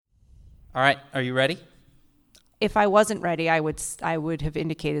All right, are you ready? If I wasn't ready, I would have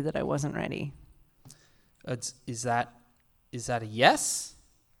indicated that I wasn't ready. Is that a yes?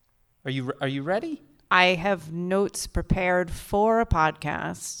 Are you ready? I have notes prepared for a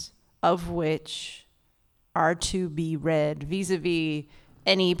podcast, of which are to be read vis-a-vis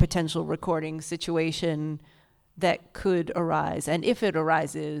any potential recording situation that could arise. And if it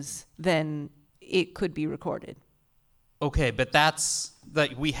arises, then it could be recorded. Okay, but that's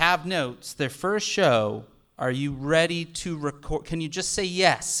like we have notes. Their first show. Are you ready to record? Can you just say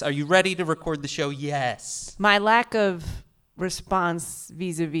yes? Are you ready to record the show? Yes. My lack of response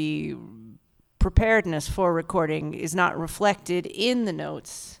vis-a-vis preparedness for recording is not reflected in the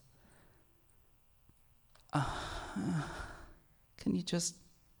notes. Can you just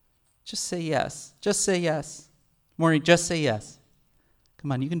say yes? Just say yes. Maureen, just say yes.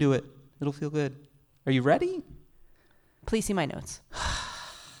 Come on, you can do it. It'll feel good. Are you ready? Please see my notes.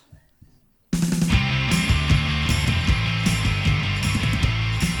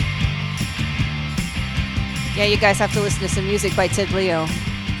 Yeah, you guys have to listen to some music by Ted Leo.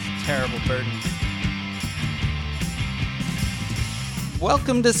 It's a terrible burden.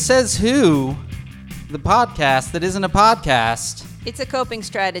 Welcome to Says Who, the podcast that isn't a podcast. It's a coping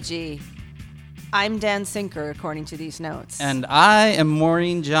strategy. I'm Dan Sinker, according to these notes. And I am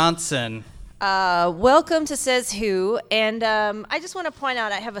Maureen Johnson. Welcome to Says Who, and I just want to point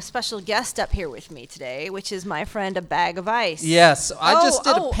out I have a special guest up here with me today, which is my friend A Bag of Ice. Yes, I just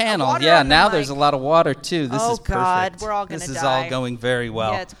did a panel. Yeah, now there's a lot of water too. This is perfect. Oh God, we're all gonna die. This is all going very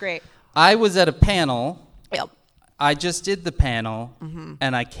well. Yeah, it's great. I was at a panel. Yep. I just did the panel,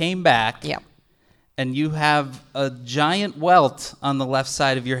 and I came back. Yep. And you have a giant welt on the left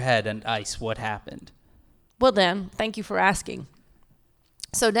side of your head. And Ice, what happened? Well, Dan, thank you for asking.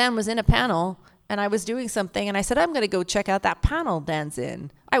 So Dan was in a panel, and I was doing something, and I said, I'm going to go check out that panel Dan's in.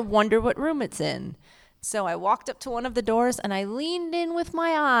 I wonder what room it's in. So I walked up to one of the doors, and I leaned in with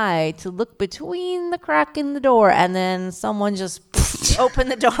my eye to look between the crack in the door, and then someone just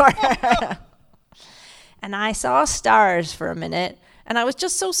opened the door. And I saw stars for a minute, and I was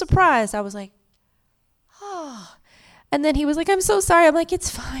just so surprised. I was like, oh. And then he was like, I'm so sorry. I'm like, it's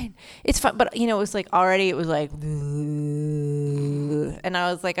fine. It's fine. But, you know, it was like, and I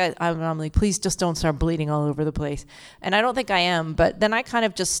was like, I'm like, please just don't start bleeding all over the place. And I don't think I am. But then I kind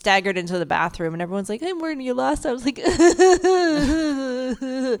of just staggered into the bathroom, and everyone's like, hey, where did you lost? I was like,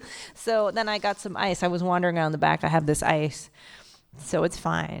 so then I got some ice. I was wandering around the back. I have this ice. So it's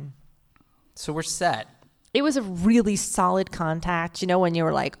fine. So we're set. It was a really solid contact. You know, when you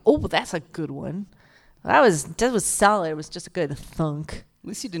were like, oh, that's a good one. That was solid. It was just a good thunk. At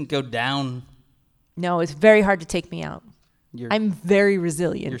least you didn't go down. No, it's very hard to take me out. I'm very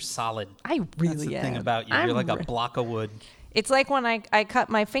resilient. You're solid. I really am. That's the thing about you. You're like a block of wood. It's like when I cut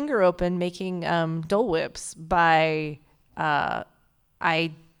my finger open making Dole Whips by,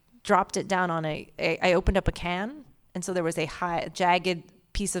 I dropped it down on I opened up a can, and so there was a jagged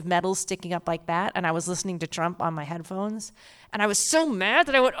piece of metal sticking up like that, and I was listening to Trump on my headphones, and I was so mad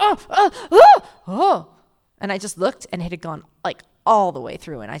that I went, oh, and I just looked, and it had gone like all the way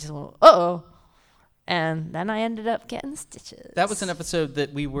through, and I just went, uh-oh, and then I ended up getting stitches. That was an episode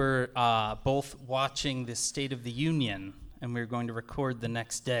that we were both watching the State of the Union, and we were going to record the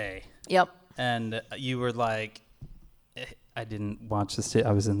next day. Yep. And you were like, I didn't watch the state.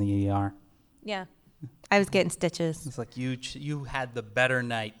 I was in the ER. Yeah. I was getting stitches. It's like you had the better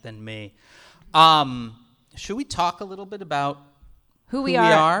night than me. Should we talk a little bit about who we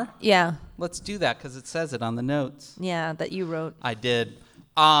are? Yeah. Let's do that because it says it on the notes. Yeah, that you wrote. I did.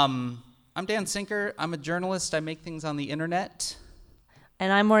 I'm Dan Sinker. I'm a journalist. I make things on the internet.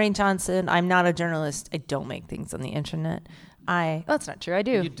 And I'm Maureen Johnson. I'm not a journalist. I don't make things on the internet. That's not true. I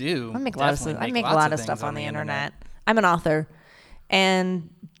do. You do. I make a lot of stuff. I make a lot of stuff on the internet. I'm an author. And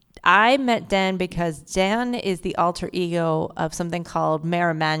I met Dan because Dan is the alter ego of something called Mayor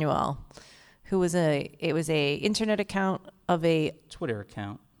Emanuel, who was a internet account of a Twitter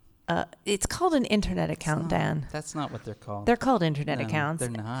account. It's called an internet account, Dan. That's not what they're called. They're called internet accounts. They're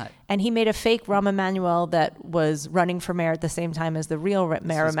not. And he made a fake Rahm Emanuel that was running for mayor at the same time as the real Mayor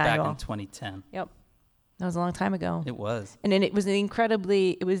Emanuel. This was back in 2010. Yep. That was a long time ago. It was. And then it was the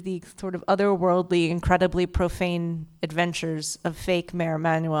sort of otherworldly, incredibly profane adventures of fake Mayor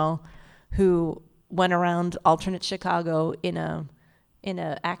Emanuel, who went around alternate Chicago in a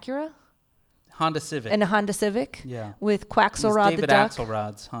Acura? Honda Civic. In a Honda Civic? Yeah. With Quaxelrod the duck. David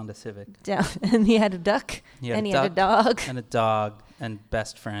Axelrod's Honda Civic. Yeah. And he had a duck. He had a dog. And a dog and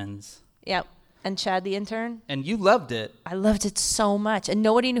best friends. Yep. And Chad the intern. And you loved it. I loved it so much. And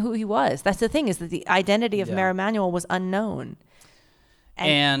nobody knew who he was. That's the thing, is that the identity of Mayor Emanuel was unknown.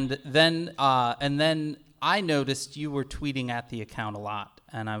 And then I noticed you were tweeting at the account a lot.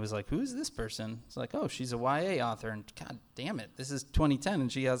 And I was like, who's this person? It's like, oh, she's a YA author. And God damn it, this is 2010, and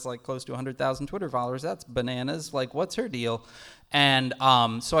she has like close to 100,000 Twitter followers. That's bananas. Like, what's her deal? And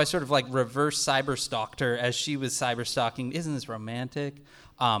so I sort of like reverse cyber stalked her as she was cyber stalking. Isn't this romantic?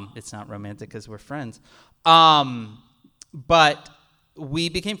 It's not romantic because we're friends. But we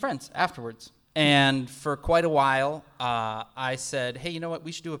became friends afterwards. And for quite a while, I said, hey, you know what?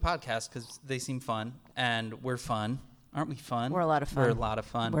 We should do a podcast because they seem fun, and we're fun. Aren't we fun? We're a lot of fun. We're a lot of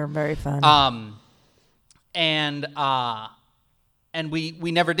fun. We're very fun. And we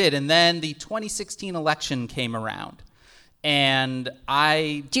never did. And then the 2016 election came around. And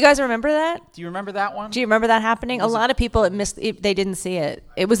do you guys remember that? Do you remember that one? Do you remember that happening? A lot of people they didn't see it.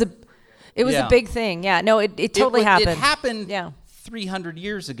 It was a big thing. Yeah. No, it totally happened. It happened. Yeah. 300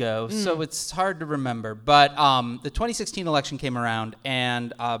 years ago, so it's hard to remember. But the 2016 election came around,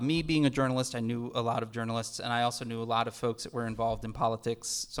 and me being a journalist, I knew a lot of journalists, and I also knew a lot of folks that were involved in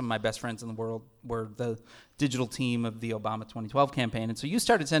politics. Some of my best friends in the world were the digital team of the Obama 2012 campaign. And so you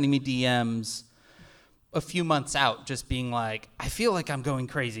started sending me DMs a few months out, just being like, I feel like I'm going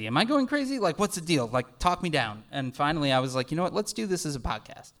crazy. Am I going crazy? Like, what's the deal? Like, talk me down. And finally, I was like, you know what? Let's do this as a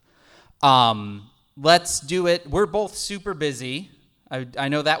podcast. Let's do it. We're both super busy. I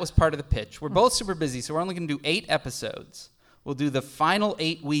know that was part of the pitch. We're both super busy, so we're only going to do 8 episodes. We'll do the final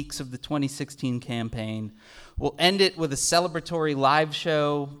 8 weeks of the 2016 campaign. We'll end it with a celebratory live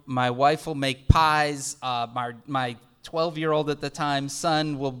show. My wife will make pies. My 12-year-old at the time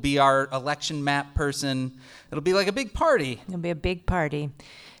son will be our election map person. It'll be like a big party. It'll be a big party.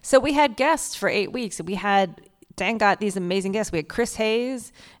 So we had guests for 8 weeks. Dan got these amazing guests. We had Chris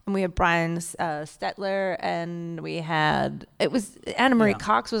Hayes, and we had Brian Stetler, and we had Anna Marie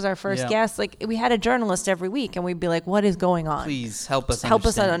Cox was our first guest. Like, we had a journalist every week, and we'd be like, "What is going on? Please help us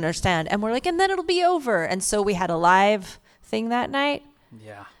understand." And we're like, and then it'll be over. And so we had a live thing that night.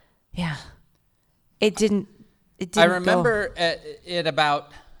 Yeah. It didn't. I remember at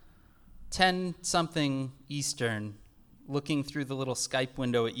about 10 something Eastern, looking through the little Skype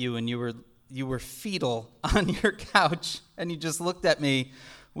window at you, and you were fetal on your couch, and you just looked at me.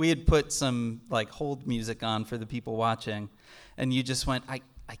 We had put some like hold music on for the people watching, and you just went, I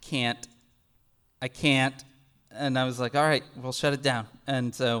can't. And I was like, all right, we'll shut it down.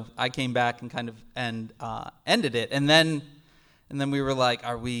 And so I came back and kind of ended it. And then we were like,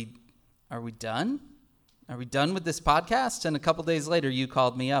 are we done? Are we done with this podcast? And a couple days later, you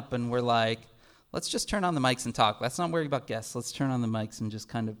called me up, and we're like, let's just turn on the mics and talk. Let's not worry about guests. Let's turn on the mics and just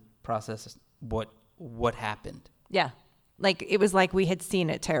kind of process what happened. Yeah. Like, it was like we had seen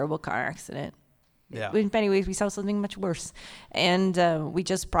a terrible car accident. Yeah. In many ways, we saw something much worse. And we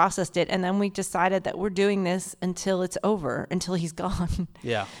just processed it. And then we decided that we're doing this until it's over, until he's gone.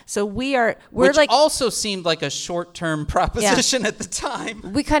 Yeah. So we're Which like, also seemed like a short-term proposition at the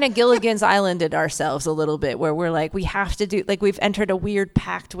time. we kind of Gilligan's Islanded ourselves a little bit, where we're like, we have to do, like, we've entered a weird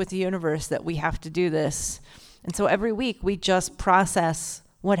pact with the universe that we have to do this. And so every week we just process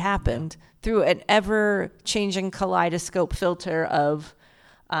what happened through an ever-changing kaleidoscope filter of,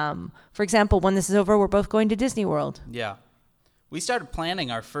 for example, when this is over, we're both going to Disney World. Yeah. We started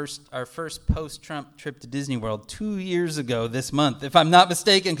planning our first post-Trump trip to Disney World 2 years ago this month, if I'm not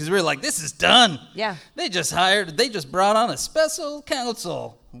mistaken, because we were like, this is done. Yeah. They just brought on a special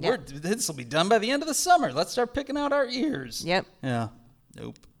counsel. Yep. This will be done by the end of the summer. Let's start picking out our ears. Yep. Yeah.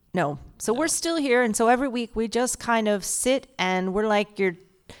 Nope. No. So we're still here. And so every week we just kind of sit, and we're like,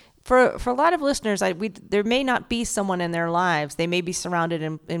 for a lot of listeners, there may not be someone in their lives. They may be surrounded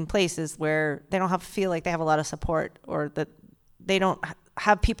in places where they don't feel like they have a lot of support, or that they don't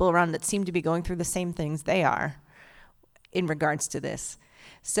have people around that seem to be going through the same things they are in regards to this.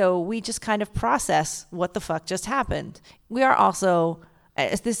 So we just kind of process what the fuck just happened. We are also,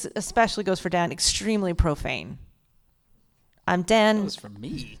 as this especially goes for Dan, extremely profane. Dan. That was for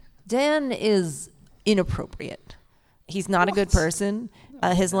me. Dan is inappropriate. He's not a good person.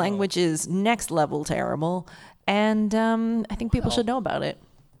 His language is next level terrible, and I think people should know about it.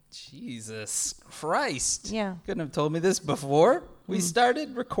 Jesus Christ. Yeah. Couldn't have told me this before we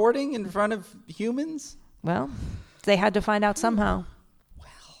started recording in front of humans. Well, they had to find out somehow. Well.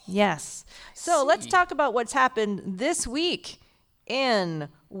 Yes. So let's talk about what's happened this week in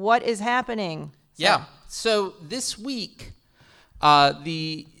What Is Happening. Yeah. So this week,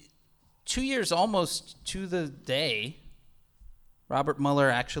 the 2 years almost to the day, Robert Mueller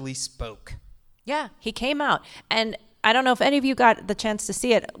actually spoke. Yeah, he came out. And I don't know if any of you got the chance to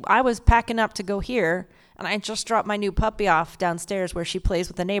see it. I was packing up to go here, and I just dropped my new puppy off downstairs where she plays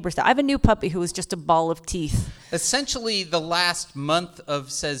with the neighbors. I have a new puppy who is just a ball of teeth. Essentially, the last month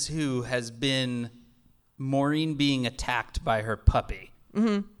of Says Who has been Maureen being attacked by her puppy.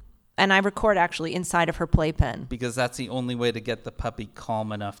 Mm-hmm. And I record actually inside of her playpen. Because that's the only way to get the puppy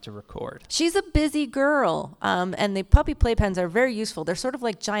calm enough to record. She's a busy girl. And the puppy playpens are very useful. They're sort of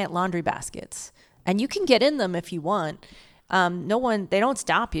like giant laundry baskets. And you can get in them if you want. They don't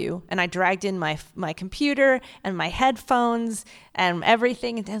stop you. And I dragged in my computer and my headphones and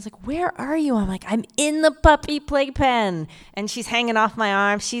everything. And Dan's like, where are you? I'm like, I'm in the puppy playpen. And she's hanging off my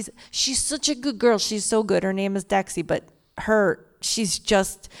arm. She's such a good girl. She's so good. Her name is Dexy, but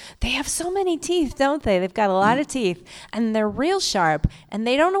they have so many teeth, don't they? They've got a lot of teeth, and they're real sharp, and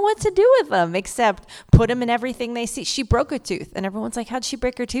they don't know what to do with them except put them in everything they see. She broke a tooth, and everyone's like, how'd she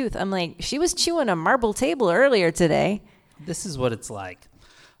break her tooth? I'm like, she was chewing a marble table earlier today. This is what it's like.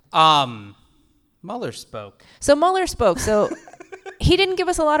 Mueller spoke. So Mueller spoke. So he didn't give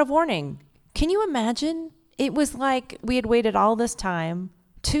us a lot of warning. Can you imagine? It was like we had waited all this time,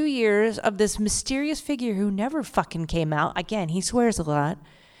 2 years of this mysterious figure who never fucking came out. Again, he swears a lot.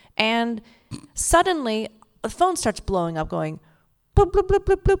 And suddenly, the phone starts blowing up, going, bloop, bloop, bloop,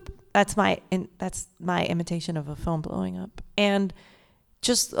 bloop, bloop. That's my imitation of a phone blowing up. And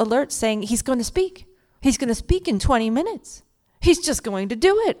just alerts saying he's going to speak. He's going to speak in 20 minutes. He's just going to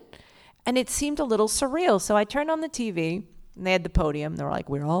do it. And it seemed a little surreal. So I turned on the TV, and they had the podium. They were like,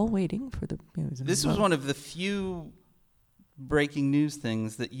 we're all waiting for the... This was one of the few breaking news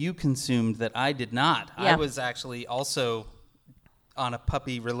things that you consumed that I did not. Yeah. I was actually also on a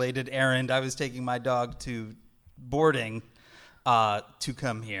puppy-related errand. I was taking my dog to boarding to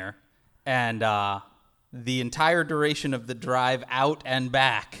come here. And the entire duration of the drive out and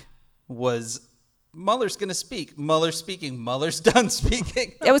back was... Mueller's going to speak. Mueller's speaking. Mueller's done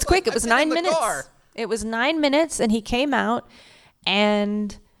speaking. It was quick. It was 9 minutes. It was 9 minutes, and he came out,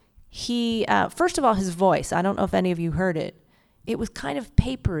 and he, first of all, his voice. I don't know if any of you heard it. It was kind of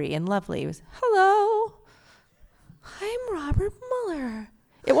papery and lovely. It was, hello, I'm Robert Mueller.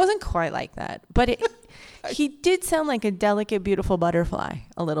 It wasn't quite like that, but he did sound like a delicate, beautiful butterfly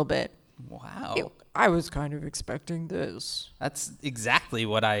a little bit. Wow. I was kind of expecting this. That's exactly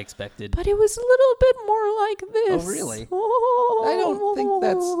what I expected. But it was a little bit more like this. Oh, really? Oh. I don't think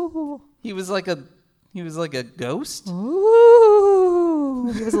that's... He was like a ghost?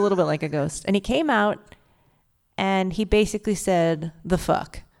 Ooh. He was a little bit like a ghost. And he came out and he basically said, the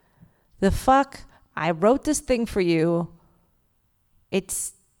fuck. The fuck. I wrote this thing for you.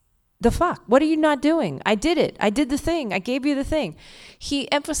 It's... The fuck? What are you not doing? I did it. I did the thing. I gave you the thing.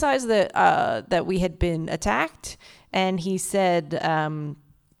 He emphasized that we had been attacked, and he said,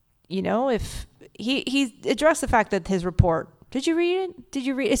 if he addressed the fact that his report. Did you read it?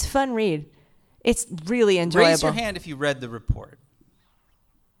 It's a fun read. It's really enjoyable. Raise your hand if you read the report.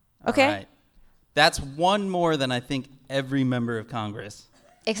 Okay. All right. That's one more than I think every member of Congress.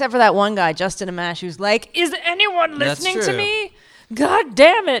 Except for that one guy, Justin Amash, who's like, is anyone listening to me? God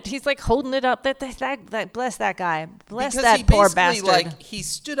damn it. He's like holding it up. That bless that guy. Bless because that poor bastard. He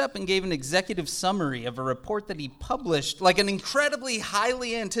stood up and gave an executive summary of a report that he published, like an incredibly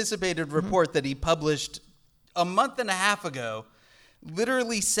highly anticipated report that he published a month and a half ago,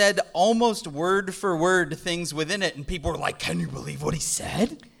 literally said almost word for word things within it. And people were like, can you believe what he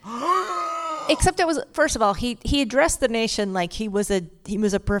said? Except it was, first of all, he addressed the nation like he was a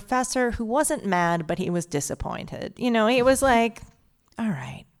professor who wasn't mad, but he was disappointed. He was like, all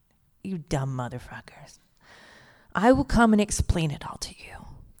right, you dumb motherfuckers. I will come and explain it all to you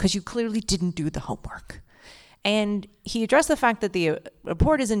because you clearly didn't do the homework. And he addressed the fact that the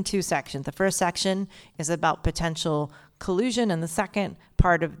report is in two sections. The first section is about potential collusion, and the second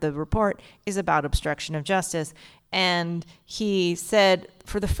part of the report is about obstruction of justice. And he said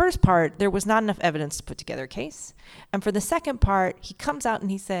for the first part, there was not enough evidence to put together a case. And for the second part, he comes out and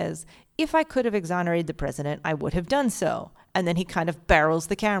he says, if I could have exonerated the president, I would have done so. And then he kind of barrels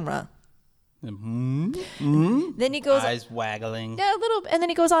the camera. Mm-hmm. Then he goes... Eyes waggling. Yeah, a little. And then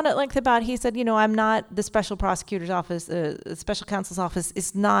he goes on at length about, he said, I'm not the special prosecutor's office, the special counsel's office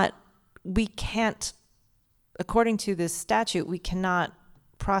is not, we can't, according to this statute, we cannot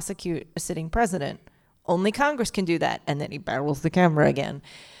prosecute a sitting president. Only Congress can do that. And then he barrels the camera again.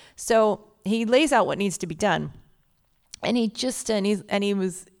 So he lays out what needs to be done. And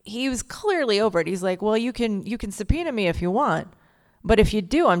he was clearly over it. He's like, well, you can subpoena me if you want, but if you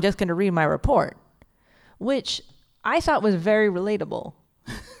do, I'm just going to read my report, which I thought was very relatable.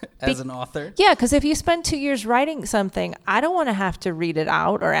 as an author. Yeah, because if you spend 2 years writing something, I don't want to have to read it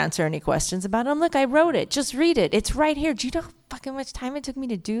out or answer any questions about it. Look, I wrote it. Just read it. It's right here. Do you know how fucking much time it took me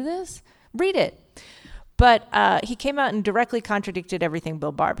to do this? Read it. But he came out and directly contradicted everything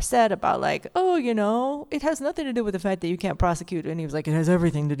Bill Barr said about like, oh, you know, it has nothing to do with the fact that you can't prosecute. And he was like, it has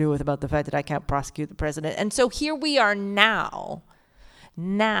everything to do with about the fact that I can't prosecute the president. And so here we are now.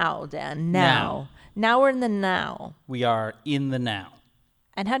 Now, Dan, now. Now we're in the now. We are in the now.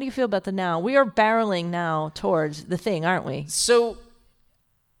 And how do you feel about the now? We are barreling now towards the thing, aren't we? So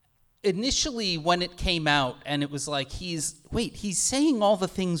initially when it came out and it was like, he's saying all the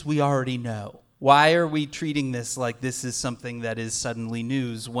things we already know. Why are we treating this like this is something that is suddenly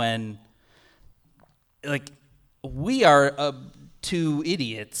news when, like, we are two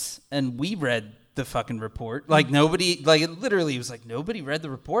idiots and we read the fucking report? Like, nobody, like, it literally was like, nobody read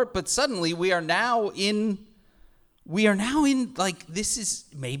the report, but suddenly we are now in, like, this is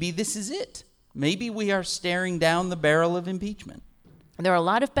it. Maybe we are staring down the barrel of impeachment. There are a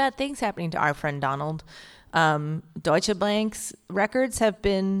lot of bad things happening to our friend Donald. Deutsche Bank's records have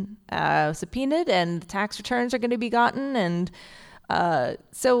been subpoenaed, and tax returns are going to be gotten, and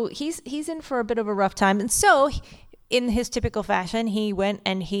so he's in for a bit of a rough time. And so, in his typical fashion, he went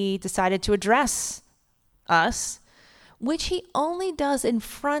and he decided to address us, which he only does in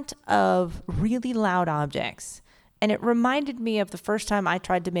front of really loud objects. And it reminded me of the first time I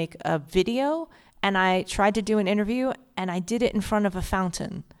tried to make a video, and I tried to do an interview, and I did it in front of a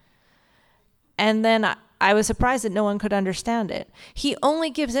fountain. And then I was surprised that no one could understand it. He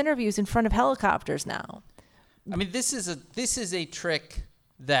only gives interviews in front of helicopters now. I mean, this is a trick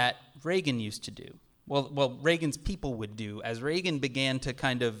that Reagan used to do. Well, Reagan's people would do. As Reagan began to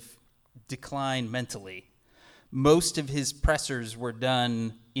kind of decline mentally, most of his pressers were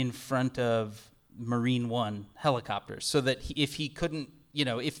done in front of Marine One helicopters, so that if he couldn't, you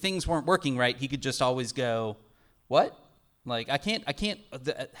know, if things weren't working right, he could just always go, "What? Like, I can't,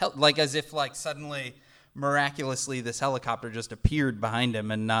 like, as if, like, suddenly, miraculously, this helicopter just appeared behind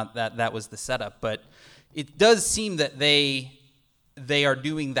him and not that was the setup." But it does seem that they are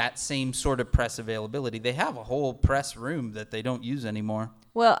doing that same sort of press availability. They have a whole press room that they don't use anymore.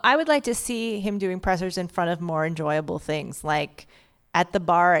 Well, I would like to see him doing pressers in front of more enjoyable things, like at the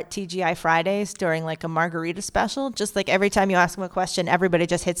bar at TGI Fridays during, like, a margarita special. Just like every time you ask him a question, everybody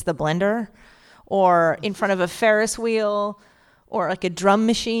just hits the blender. Or in front of a Ferris wheel, or like a drum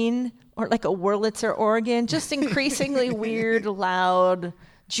machine, or like a Wurlitzer organ, just increasingly weird, loud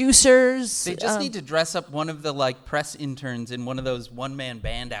juicers. They just need to dress up one of the, like, press interns in one of those one-man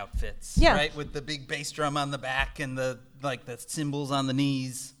band outfits, right? With the big bass drum on the back and the cymbals on the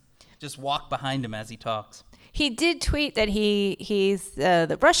knees. Just walk behind him as he talks. He did tweet that he's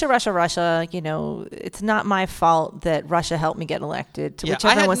the Russia, you know, it's not my fault that Russia helped me get elected. To which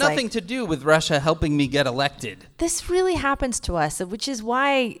everyone was like, I had nothing to do with Russia helping me get elected. This really happens to us, which is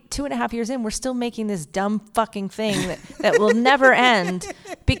why 2.5 years in, we're still making this dumb fucking thing that will never end,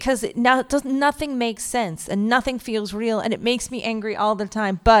 because nothing makes sense and nothing feels real, and it makes me angry all the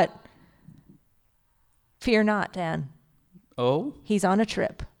time. But fear not, Dan. Oh? He's on a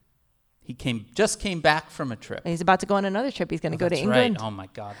trip. He just came back from a trip. He's about to go on another trip. He's going to go to England. Right. Oh, my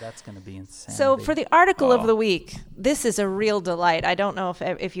God. That's going to be insane. So for the article of the week, this is a real delight. I don't know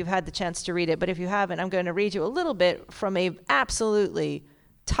if you've had the chance to read it, but if you haven't, I'm going to read you a little bit from a absolutely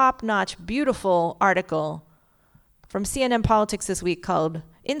top-notch, beautiful article from CNN Politics this week called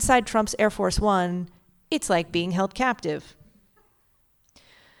Inside Trump's Air Force One, It's Like Being Held Captive.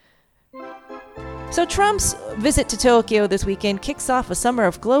 So Trump's visit to Tokyo this weekend kicks off a summer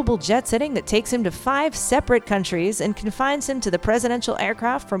of global jet-setting that takes him to 5 separate countries and confines him to the presidential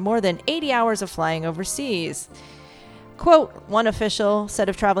aircraft for more than 80 hours of flying overseas. Quote, one official said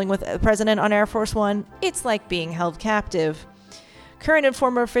of traveling with the president on Air Force One, it's like being held captive. Current and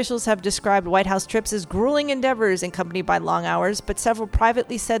former officials have described White House trips as grueling endeavors accompanied by long hours, but several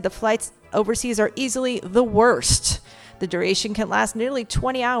privately said the flights overseas are easily the worst. The duration can last nearly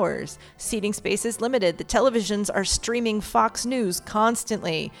 20 hours. Seating space is limited. The televisions are streaming Fox News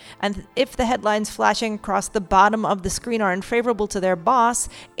constantly. And if the headlines flashing across the bottom of the screen are unfavorable to their boss,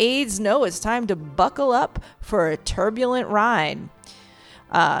 aides know it's time to buckle up for a turbulent ride.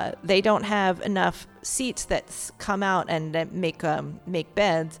 They don't have enough seats that come out and that make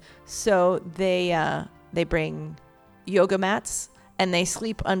beds, so they bring yoga mats and they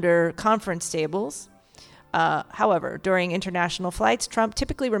sleep under conference tables. However, during international flights, Trump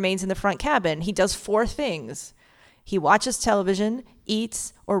typically remains in the front cabin. He does 4 things. He watches television,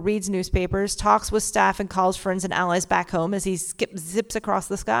 eats or reads newspapers, talks with staff and calls friends and allies back home as he zips across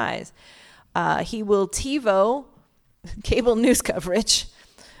the skies. He will TiVo cable news coverage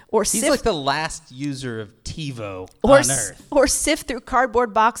or He's sift like the last user of TiVo on Earth. or sift through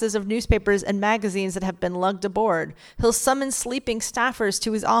cardboard boxes of newspapers and magazines that have been lugged aboard. He'll summon sleeping staffers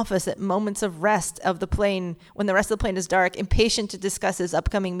to his office at moments of rest of the plane, when the rest of the plane is dark, impatient to discuss his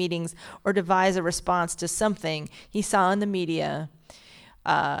upcoming meetings or devise a response to something he saw in the media.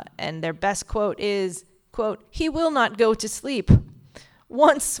 And their best quote is, quote, "He will not go to sleep."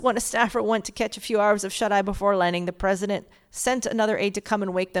 Once, when a staffer went to catch a few hours of shut-eye before landing, the president sent another aide to come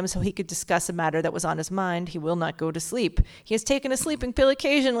and wake them so he could discuss a matter that was on his mind. He will not go to sleep. He has taken a sleeping pill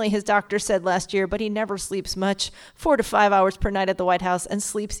occasionally, his doctor said last year, but he never sleeps much, 4 to 5 hours per night at the White House, and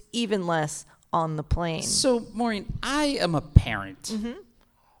sleeps even less on the plane. So, Maureen, I am a parent. Mm-hmm.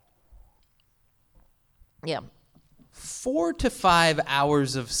 Yeah. 4 to 5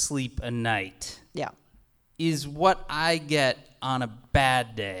 hours of sleep a night Yeah. is what I get on a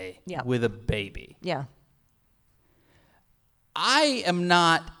bad day Yeah. with a baby. Yeah. I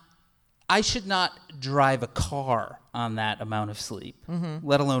should not drive a car on that amount of sleep,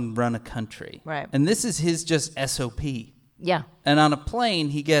 let alone run a country. Right. And this is his just SOP. Yeah. And on a plane,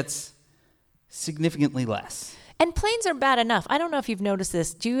 he gets significantly less. And planes are bad enough. I don't know if you've noticed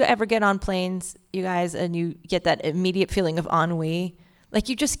this. Do you ever get on planes, you guys, and you get that immediate feeling of ennui? Like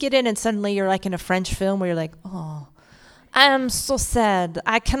you just get in and suddenly you're like in a French film where you're like, oh, I am so sad.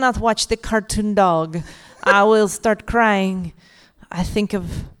 I cannot watch the cartoon dog. I will start crying. I think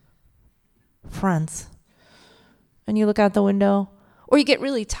of France. And you look out the window. Or you get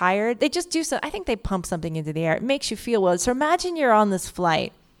really tired. They just do so. I think they pump something into the air. It makes you feel well. So imagine you're on this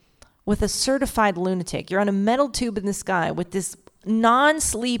flight with a certified lunatic. You're on a metal tube in the sky with this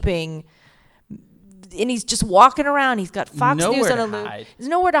non-sleeping, and he's just walking around. He's got Fox News on a loop. There's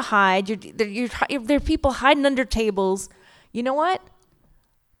nowhere to hide. There are people hiding under tables. You know what?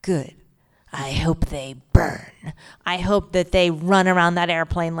 Good. I hope they burn. I hope that they run around that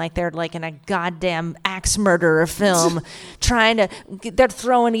airplane like they're like in a goddamn axe murderer film, they're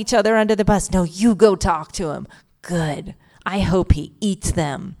throwing each other under the bus. No, you go talk to him. Good. I hope he eats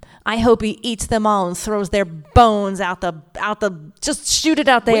them. I hope he eats them all and throws their bones just shoot it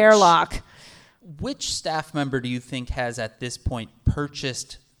out the airlock. Which staff member do you think has at this point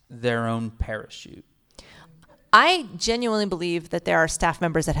purchased their own parachute? I genuinely believe that there are staff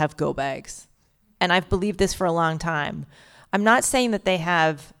members that have go bags. And I've believed this for a long time. I'm not saying that they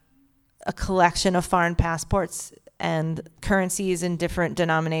have a collection of foreign passports and currencies in different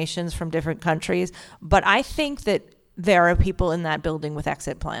denominations from different countries, but I think that there are people in that building with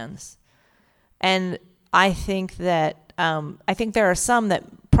exit plans. And I think that there are some that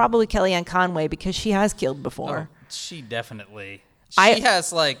probably Kellyanne Conway, because she has killed before. Oh, she definitely.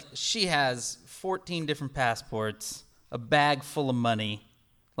 She has 14 different passports, a bag full of money,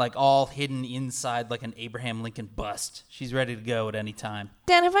 like all hidden inside like an Abraham Lincoln bust. She's ready to go at any time.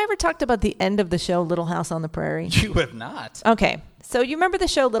 Dan, have I ever talked about the end of the show Little House on the Prairie? You have not. Okay. So you remember the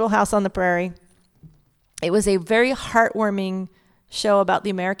show Little House on the Prairie? It was a very heartwarming show about the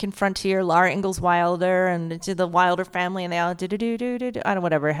American frontier, Laura Ingalls Wilder and the Wilder family, and they all I don't know,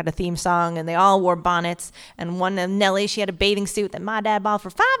 whatever, it had a theme song, and they all wore bonnets, and one of Nellie, she had a bathing suit that my dad bought for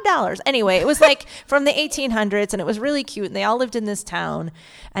 $5. Anyway, it was like from the 1800s, and it was really cute, and they all lived in this town,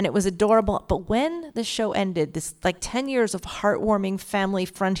 and it was adorable. But when the show ended, this like 10 years of heartwarming family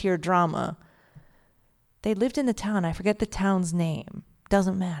frontier drama, they lived in the town. I forget the town's name.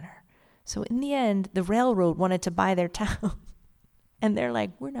 Doesn't matter. So in the end, the railroad wanted to buy their town. And they're like,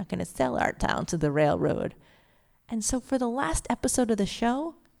 we're not going to sell our town to the railroad. And so for the last episode of the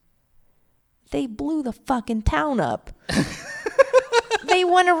show, they blew the fucking town up. They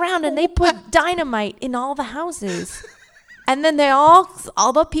went around and they put dynamite in all the houses. And then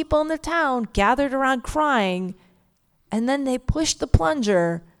all the people in the town gathered around crying. And then they pushed the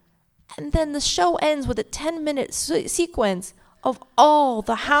plunger. And then the show ends with a 10-minute sequence of all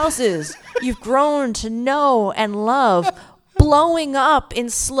the houses you've grown to know and love blowing up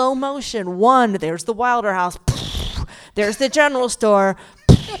in slow motion. One, there's the Wilder house. There's the general store.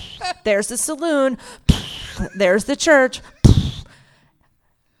 There's the saloon. There's the church.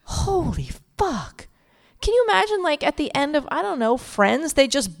 Holy fuck. Can you imagine, like, at the end of, I don't know, Friends, they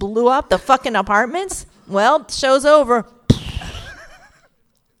just blew up the fucking apartments? Well, show's over.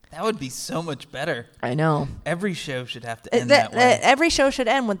 That would be so much better. I know. Every show should have to end that way. Every show should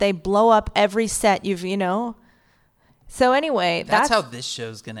end when they blow up every set So anyway, that's how this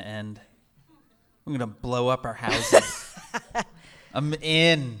show's going to end. I'm going to blow up our houses. I'm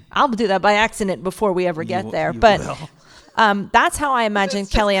in. I'll do that by accident before we ever get there. But that's how I imagine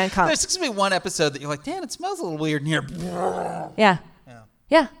Kellyanne Conway. There's going to be one episode that you're like, Dan, it smells a little weird in here. Yeah.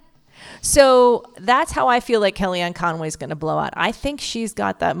 So that's how I feel like Kellyanne Conway's going to blow out. I think she's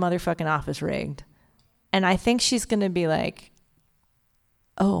got that motherfucking office rigged. And I think she's going to be like,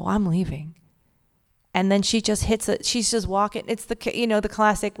 oh, I'm leaving. And then she just hits it. She's just walking. It's the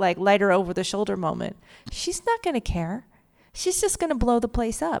classic like lighter over the shoulder moment. She's not going to care. She's just going to blow the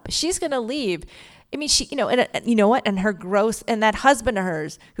place up. She's going to leave. I mean, and you know what? And her gross, and that husband of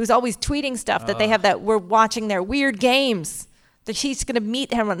hers who's always tweeting stuff that they have that we're watching their weird games. That she's going to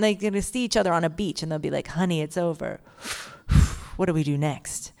meet him and they're going to see each other on a beach and they'll be like, honey, it's over. What do we do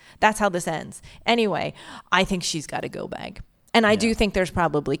next? That's how this ends. Anyway, I think she's got a go bag. And I do think there's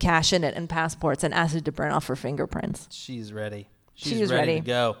probably cash in it and passports and acid to burn off her fingerprints. She's ready. She's ready to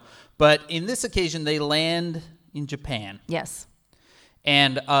go. But in this occasion, they land in Japan. Yes.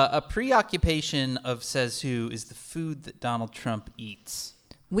 And a preoccupation of Says Who is the food that Donald Trump eats.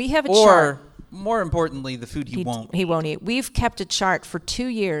 We have a chart. Or, more importantly, the food he won't eat. He won't eat. We've kept a chart for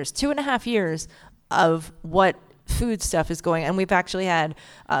 2.5 years of what food stuff is going. And we've actually had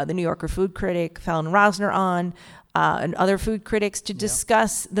the New Yorker food critic, Fallon Rosner, on, and other food critics to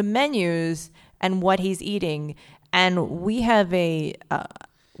discuss the menus and what he's eating. And we have an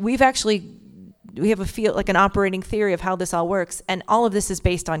operating theory of how this all works. And all of this is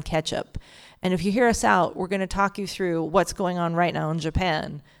based on ketchup. And if you hear us out, we're going to talk you through what's going on right now in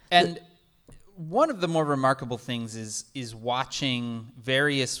Japan. And one of the more remarkable things is watching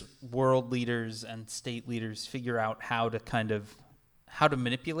various world leaders and state leaders figure out how to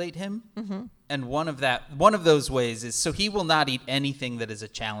manipulate him. Mm-hmm. And one of those ways is, so he will not eat anything that is a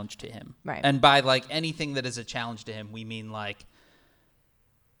challenge to him. Right. And by like anything that is a challenge to him, we mean like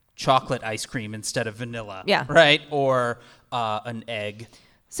chocolate ice cream instead of vanilla. Yeah. Right? Or an egg.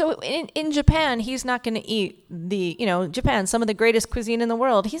 So in Japan, he's not going to eat Japan, some of the greatest cuisine in the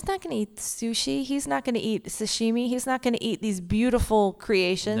world. He's not going to eat sushi. He's not going to eat sashimi. He's not going to eat these beautiful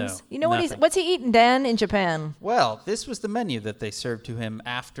creations. No, what's he eating, Dan, in Japan? Well, this was the menu that they served to him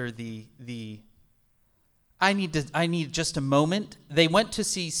after the I need just a moment. They went to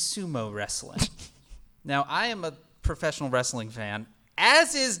see sumo wrestling. Now, I am a professional wrestling fan,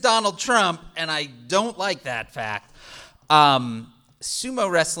 as is Donald Trump, and I don't like that fact. Sumo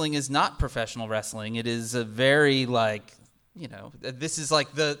wrestling is not professional wrestling. It is a very this is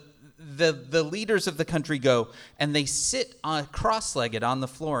like the leaders of the country go and they sit cross-legged on the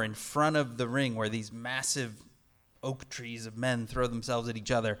floor in front of the ring where these massive oak trees of men throw themselves at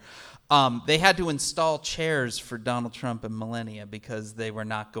each other. They had to install chairs for Donald Trump and Melania because they were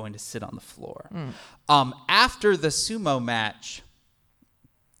not going to sit on the floor. After the sumo match,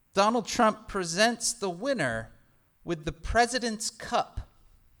 Donald Trump presents the winner with the President's Cup.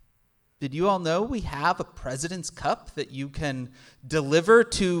 Did you all know we have a President's Cup that you can deliver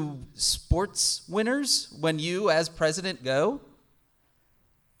to sports winners when you, as president, go?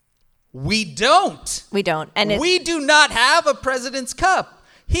 We don't. We don't. And we do not have a President's Cup.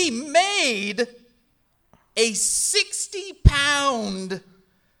 He made a 60-pound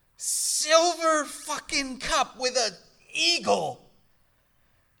silver fucking cup with an eagle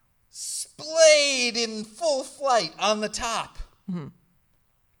splayed in full flight on the top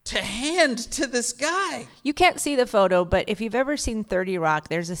to hand to this guy. You can't see the photo, but if you've ever seen 30 Rock,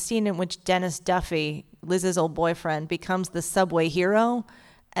 there's a scene in which Dennis Duffy, Liz's old boyfriend, becomes the subway hero,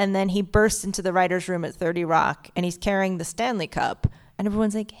 and then he bursts into the writer's room at 30 Rock, and he's carrying the Stanley Cup. And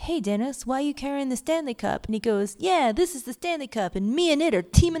everyone's like, hey, Dennis, why are you carrying the Stanley Cup? And he goes, yeah, this is the Stanley Cup, and me and it are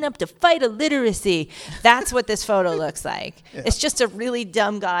teaming up to fight illiteracy. That's what this photo looks like. Yeah. It's just a really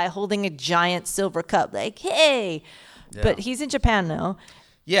dumb guy holding a giant silver cup, like, hey. Yeah. But he's in Japan now.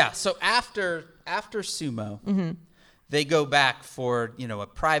 Yeah, so after sumo, they go back for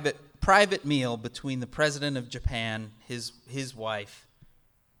a private meal between the president of Japan, his wife,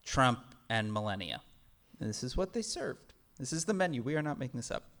 Trump, and Melania. And this is what they served. This is the menu. We are not making this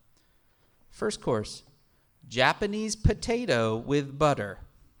up. First course, Japanese potato with butter.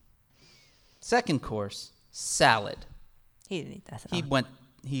 Second course, salad. He didn't eat that.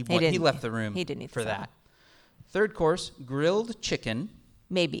 He left the room. He didn't eat for that. Third course, grilled chicken.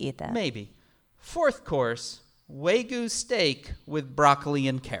 Maybe eat that. Maybe. Fourth course, Wagyu steak with broccoli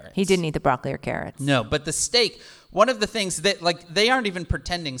and carrots. He didn't eat the broccoli or carrots. No, but the steak, one of the things that, they aren't even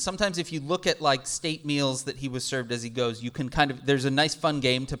pretending. Sometimes if you look at, state meals that he was served as he goes, you can there's a nice fun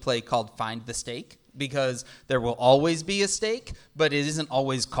game to play called Find the Steak, because there will always be a steak, but it isn't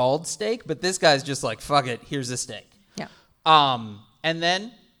always called steak. But this guy's just like, fuck it, here's a steak. Yeah. And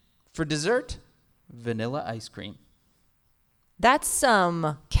then, for dessert, vanilla ice cream. That's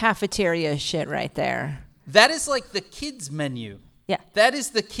some cafeteria shit right there. That is like the kids' menu. Yeah. That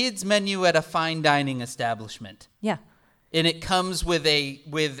is the kids' menu at a fine dining establishment. Yeah. and it comes with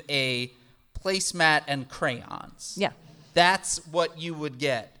a placemat and crayons. Yeah. That's what you would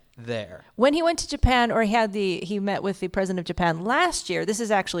get there. When he went to Japan, or he met with the president of Japan last year, this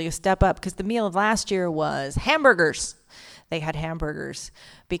is actually a step up because the meal of last year was hamburgers. They had hamburgers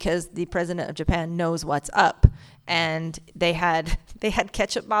because the president of Japan knows what's up. And they had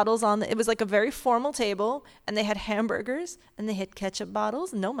ketchup bottles it was like a very formal table, and they had hamburgers and they had ketchup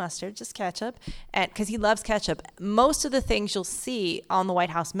bottles, no mustard, just ketchup. And because he loves ketchup, most of the things you'll see on the White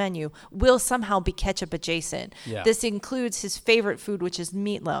House menu will somehow be ketchup adjacent. Yeah. This includes his favorite food, which is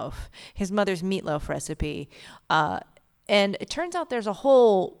meatloaf, his mother's meatloaf recipe. And it turns out there's a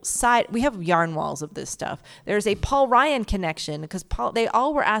whole side. We have yarn walls of this stuff. There's a Paul Ryan connection because they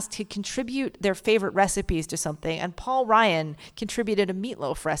all were asked to contribute their favorite recipes to something. And Paul Ryan contributed a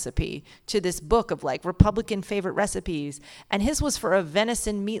meatloaf recipe to this book of like Republican favorite recipes. And his was for a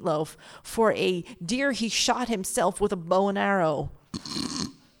venison meatloaf for a deer he shot himself with a bow and arrow.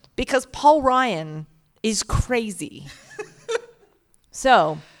 Because Paul Ryan is crazy.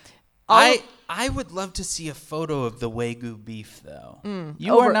 So I would love to see a photo of the Wagyu beef, though.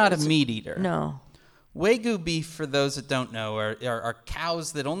 You Over- are not a meat eater. No. Wagyu beef, for those that don't know, are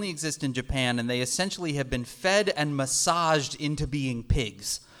cows that only exist in Japan, and they essentially have been fed and massaged into being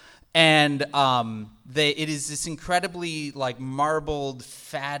pigs. And it is this incredibly like marbled,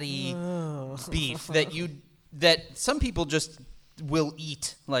 fatty beef that some people just will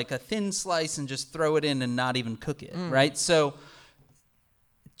eat, like a thin slice and just throw it in and not even cook it, right? So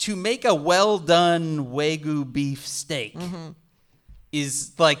to make a well-done Wagyu beef steak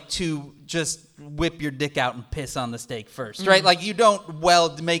is like to just whip your dick out and piss on the steak first, right? Like you don't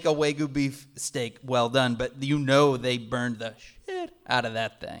make a Wagyu beef steak well done, but you know they burned the shit out of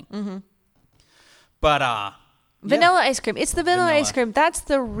that thing. But Vanilla ice cream. It's the vanilla Vanilla. ice cream. That's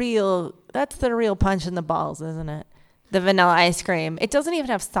the real punch in the balls, isn't it? The vanilla ice cream. It doesn't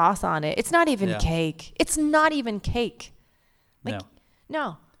even have sauce on it. It's not even cake. It's not even cake.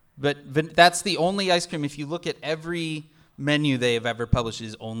 No. But that's the only ice cream. If you look at every menu they have ever published,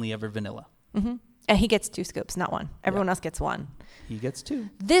 is only ever vanilla. And he gets 2 scoops, not 1. Everyone else gets 1. He gets 2.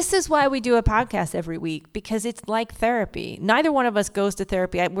 This is why we do a podcast every week, because it's like therapy. Neither one of us goes to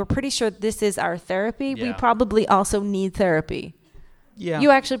therapy. We're pretty sure this is our therapy. Yeah. We probably also need therapy. Yeah.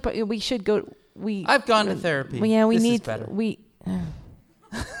 You actually, we should go. I've gone to therapy. Yeah, we This need. is better.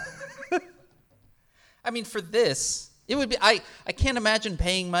 I mean, for this, it would be. I can't imagine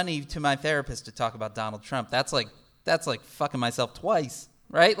paying money to my therapist to talk about Donald Trump. That's like fucking myself twice,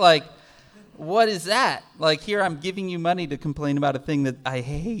 right? Like, what is that? Like, here I'm giving you money to complain about a thing that I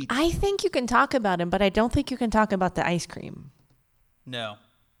hate. I think you can talk about him, but I don't think you can talk about the ice cream. No.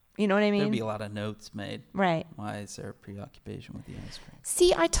 You know what I mean? There'd be a lot of notes made. Right. Why is there a preoccupation with the ice cream?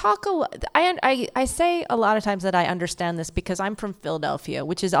 See, I talk a lot. I say a lot of times that I understand this because I'm from Philadelphia,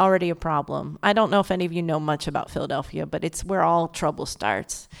 which is already a problem. I don't know if any of you know much about Philadelphia, but it's where all trouble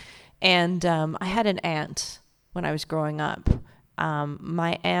starts. And I had an aunt when I was growing up.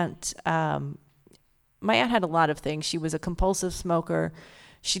 My aunt had a lot of things. She was a compulsive smoker.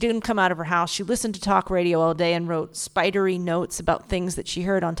 She didn't come out of her house. She listened to talk radio all day and wrote spidery notes about things that she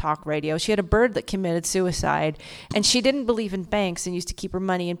heard on talk radio. She had a bird that committed suicide, and she didn't believe in banks and used to keep her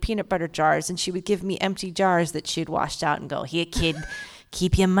money in peanut butter jars, and she would give me empty jars that she'd washed out and go, "Here, kid,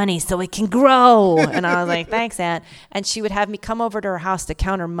 keep your money so it can grow." And I was like, "Thanks, Aunt." And she would have me come over to her house to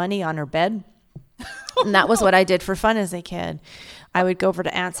count her money on her bed. And that was what I did for fun as a kid. I would go over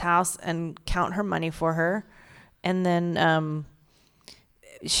to Aunt's house and count her money for her. And then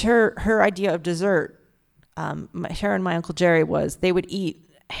her idea of dessert, her and my Uncle Jerry, was they would eat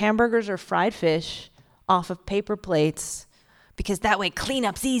hamburgers or fried fish off of paper plates because that way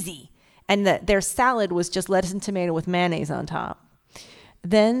cleanup's easy. And their salad was just lettuce and tomato with mayonnaise on top.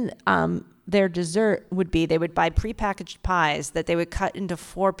 Then their dessert would be they would buy prepackaged pies that they would cut into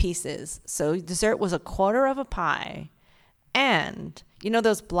 4 pieces. So dessert was a quarter of a pie. And you know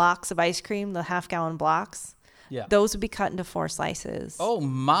those blocks of ice cream, the half-gallon blocks? Yeah. Those would be cut into 4 slices. Oh,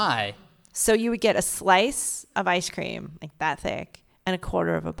 my. So you would get a slice of ice cream, like that thick, and a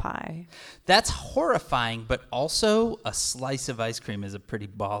quarter of a pie. That's horrifying, but also a slice of ice cream is a pretty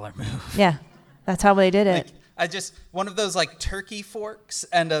baller move. Yeah, that's how they did it. Like, one of those like turkey forks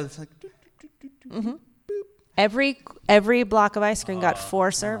and a like. Mm-hmm. Every block of ice cream got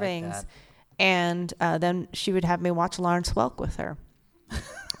 4 servings, that. And then she would have me watch Lawrence Welk with her.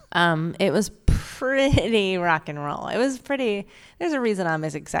 It was pretty rock and roll. It was pretty, there's a reason I'm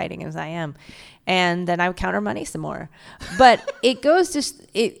as exciting as I am. And then I would count our money some more. But it goes to,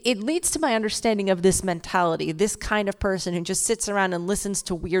 it leads to my understanding of this mentality, this kind of person who just sits around and listens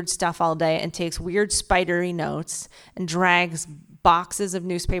to weird stuff all day and takes weird spidery notes and drags boxes of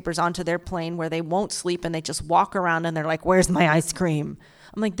newspapers onto their plane where they won't sleep and they just walk around and they're like, where's my ice cream?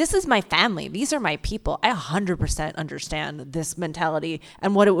 I'm like, this is my family. These are my people. I 100% understand this mentality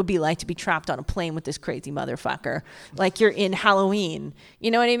and what it would be like to be trapped on a plane with this crazy motherfucker. Like you're in Halloween.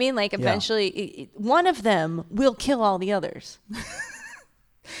 You know what I mean? Like eventually one of them will kill all the others.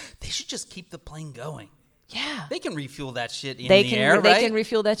 They should just keep the plane going. Yeah. They can refuel that shit in the air, right? They can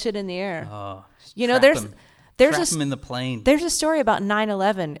refuel that shit in the air. Oh, you know, trap them in the plane. There's a story about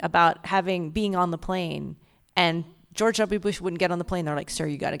 9/11 about being on the plane, and George W. Bush wouldn't get on the plane. They're like, sir,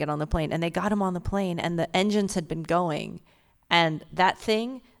 you got to get on the plane. And they got him on the plane, and the engines had been going. And that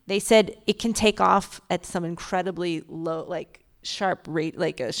thing, they said it can take off at some incredibly low, like sharp rate,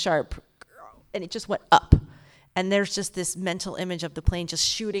 and it just went up. And there's just this mental image of the plane just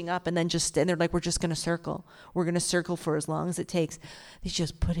shooting up and then and they're like, we're just going to circle. We're going to circle for as long as it takes. They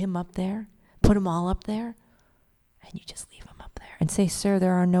just put him up there, put them all up there, and you just leave him up there and say, sir,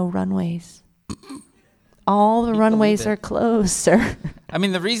 there are no runways. All the runways are closed, sir. I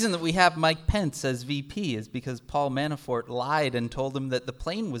mean, the reason that we have Mike Pence as VP is because Paul Manafort lied and told him that the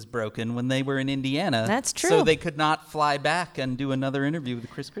plane was broken when they were in Indiana. That's true. So they could not fly back and do another interview with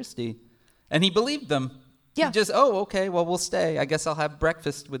Chris Christie. And he believed them. Yeah. He just, okay, well, we'll stay. I guess I'll have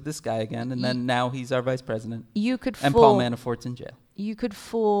breakfast with this guy again. And then now he's our vice president. And Paul Manafort's in jail. You could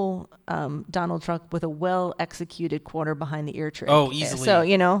fool Donald Trump with a well-executed quarter behind the ear trick. Oh, easily.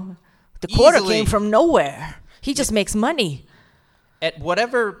 So, the quarter came from nowhere. He just makes money. At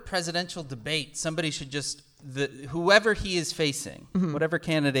whatever presidential debate, somebody should just, whoever he is facing, whatever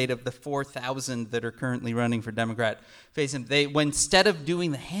candidate of the 4,000 that are currently running for Democrat face him, instead of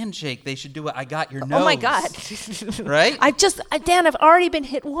doing the handshake, they should do it. I got your nose. Oh my God. Right? Dan, I've already been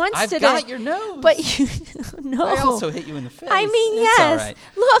hit once today. I've got your nose. But no. I also hit you in the face. I mean, it's yes. All right.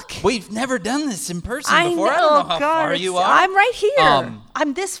 Look. We've never done this in person before. I don't know how far you are. I'm right here.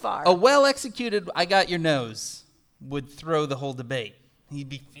 I'm this far. A well-executed, I got your nose, would throw the whole debate. He'd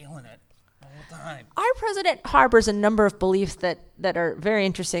be feeling it the whole time. Our president harbors a number of beliefs that are very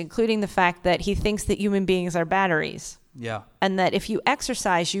interesting, including the fact that he thinks that human beings are batteries. Yeah. And that if you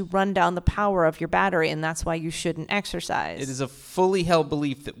exercise, you run down the power of your battery, and that's why you shouldn't exercise. It is a fully held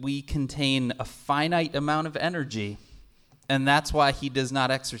belief that we contain a finite amount of energy, and that's why he does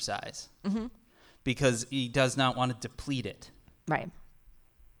not exercise. Mm-hmm. Because he does not want to deplete it. Right.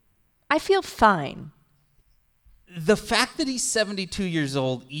 I feel fine. The fact that he's 72 years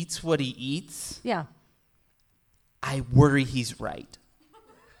old, eats what he eats, yeah, I worry he's right.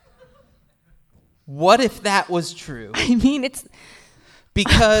 What if that was true? I mean, it's...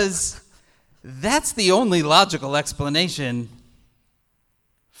 Because that's the only logical explanation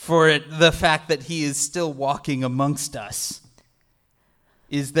for the fact that he is still walking amongst us,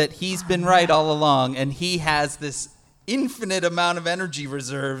 is that he's been right all along, and he has this infinite amount of energy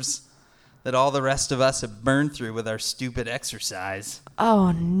reserves that all the rest of us have burned through with our stupid exercise.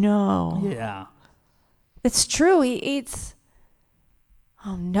 Oh, no. Yeah. It's true. He eats...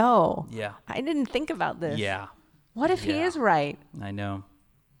 Oh, no. Yeah. I didn't think about this. Yeah. What if he is right? I know.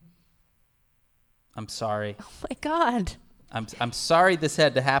 I'm sorry. Oh, my God. I'm sorry this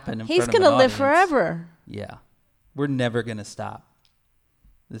had to happen in He's front of an going to live audience. forever. Yeah. We're never going to stop.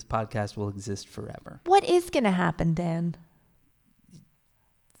 This podcast will exist forever. What is going to happen, Dan?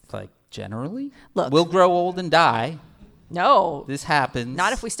 Like, generally? Look. We'll grow old and die. No. This happens.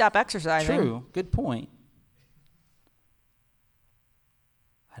 Not if we stop exercising. True. Good point.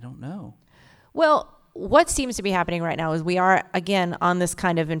 I don't know. Well, what seems to be happening right now is we are, again, on this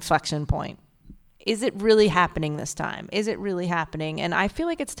kind of inflection point. Is it really happening this time? Is it really happening? And I feel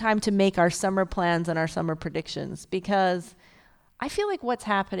like it's time to make our summer plans and our summer predictions, because I feel like what's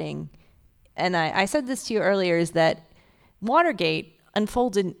happening, and I said this to you earlier, is that Watergate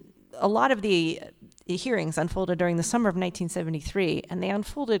unfolded, a lot of the hearings unfolded during the summer of 1973, and they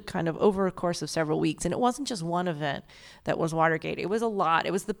unfolded kind of over a course of several weeks. And it wasn't just one event that was Watergate. It was a lot.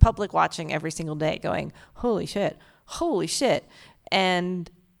 It was the public watching every single day going, holy shit, holy shit. And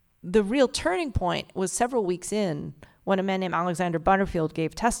the real turning point was several weeks in when a man named Alexander Butterfield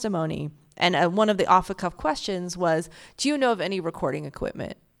gave testimony. And one of the off-the-cuff questions was, do you know of any recording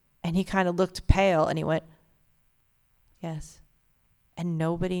equipment? And he kind of looked pale and he went, yes. And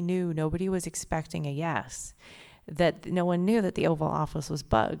nobody knew, nobody was expecting a yes. That no one knew that the Oval Office was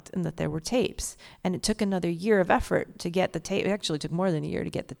bugged and that there were tapes. And it took another year of effort to get the tape. It actually took more than a year to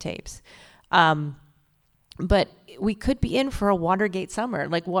get the tapes. But we could be in for a Watergate summer.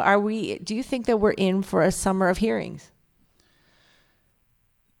 Like, what are we? Do you think that we're in for a summer of hearings?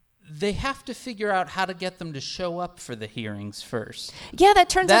 They have to figure out how to get them to show up for the hearings first. Yeah, that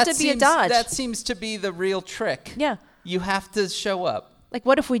turns out to be a dodge. That seems to be the real trick. Yeah. You have to show up. Like,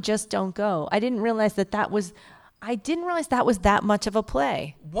 what if we just don't go? I didn't realize that was that much of a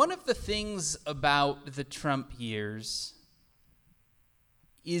play. One of the things about the Trump years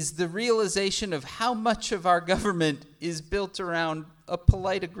is the realization of how much of our government is built around a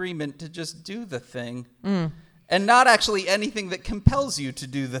polite agreement to just do the thing. And not actually anything that compels you to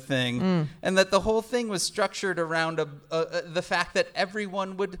do the thing. And that the whole thing was structured around the fact that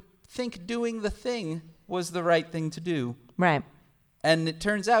everyone would think doing the thing was the right thing to do. Right. And it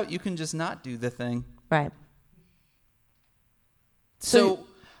turns out you can just not do the thing. Right. So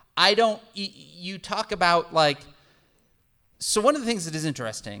you talk about so one of the things that is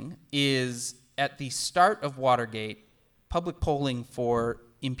interesting is at the start of Watergate, public polling for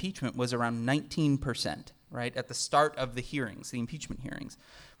impeachment was around 19%. Right, at the start of the hearings, the impeachment hearings.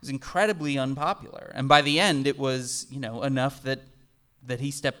 It was incredibly unpopular. And by the end, it was, enough that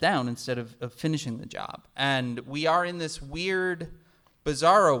he stepped down instead of finishing the job. And we are in this weird,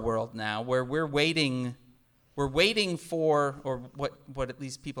 bizarro world now where we're waiting for, or what at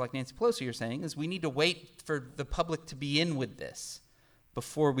least people like Nancy Pelosi are saying, is we need to wait for the public to be in with this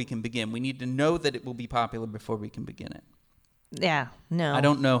before we can begin. We need to know that it will be popular before we can begin it. Yeah, no. I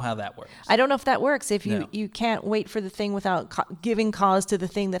don't know how that works. I don't know if that works. If you can't wait for the thing without giving cause to the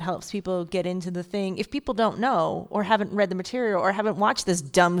thing that helps people get into the thing. If people don't know or haven't read the material or haven't watched this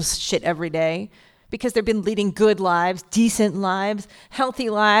dumb shit every day because they've been leading good lives, decent lives, healthy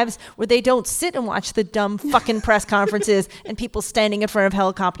lives, where they don't sit and watch the dumb fucking press conferences and people standing in front of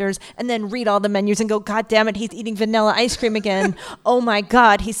helicopters and then read all the menus and go, God damn it, he's eating vanilla ice cream again. Oh my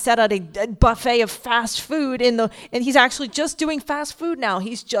God, he set out a buffet of fast food and he's actually just doing fast food now.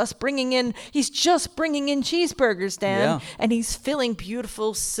 He's just bringing in cheeseburgers, Dan. Yeah. And he's filling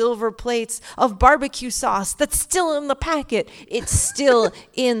beautiful silver plates of barbecue sauce that's still in the packet. It's still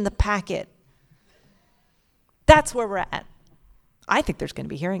in the packet. That's where we're at. I think there's going to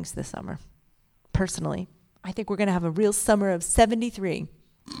be hearings this summer. Personally, I think we're going to have a real summer of 73.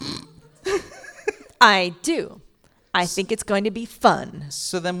 I do. I think it's going to be fun.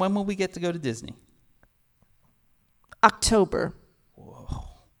 So then when will we get to go to Disney? October. Whoa.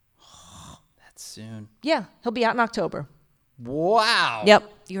 That's soon. Yeah, he'll be out in October. Wow. Yep,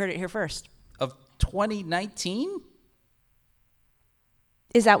 you heard it here first. Of 2019?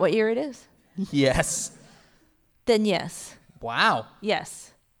 Is that what year it is? Yes. Then yes. Wow.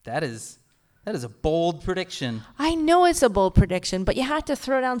 Yes. That is a bold prediction. I know it's a bold prediction, but you have to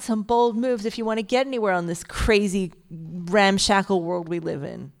throw down some bold moves if you want to get anywhere on this crazy ramshackle world we live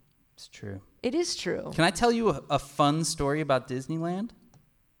in. It's true. It is true. Can I tell you a fun story about Disneyland?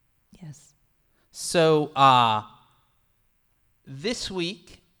 Yes. So, this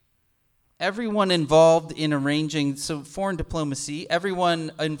week, everyone involved in arranging, foreign diplomacy,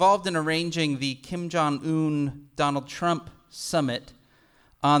 everyone involved in arranging the Kim Jong-un Donald Trump summit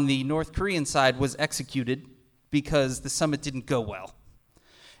on the North Korean side was executed because the summit didn't go well.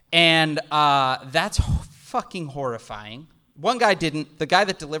 And that's fucking horrifying. One guy didn't. The guy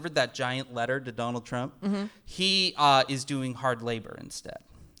that delivered that giant letter to Donald Trump, he is doing hard labor instead.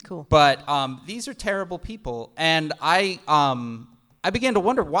 Cool. But these are terrible people. And I began to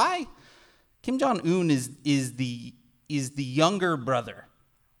wonder why Kim Jong-un is the younger brother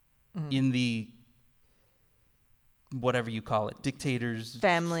in the whatever you call it, dictator's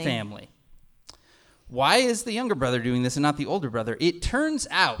family. Why is the younger brother doing this and not the older brother? It turns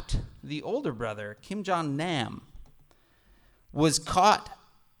out the older brother, Kim Jong-nam, was caught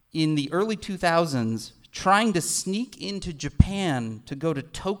in the early 2000s trying to sneak into Japan to go to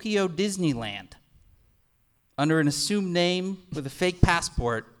Tokyo Disneyland under an assumed name with a fake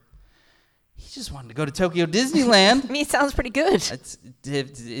passport. He just wanted to go to Tokyo Disneyland. I mean, it sounds pretty good. It's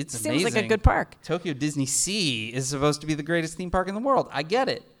amazing. Seems like a good park. Tokyo Disney Sea is supposed to be the greatest theme park in the world. I get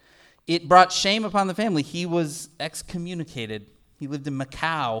it. It brought shame upon the family. He was excommunicated. He lived in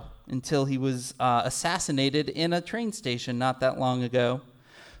Macau until he was assassinated in a train station not that long ago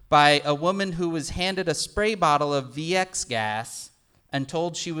by a woman who was handed a spray bottle of VX gas and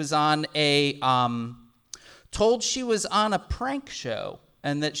told she was on a prank show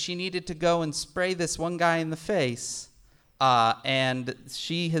and that she needed to go and spray this one guy in the face. And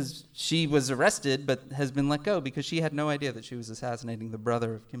she was arrested but has been let go because she had no idea that she was assassinating the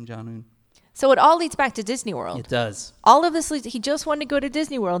brother of Kim Jong-un. So it all leads back to Disney World. It does. All of this leads. He just wanted to go to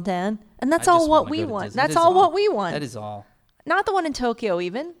Disney World, Dan, and that's all what we want. That's all what we want. That is all. Not the one in Tokyo,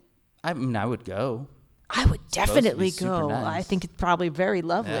 even. I mean, I would go. I would definitely super go. nice. I think it's probably very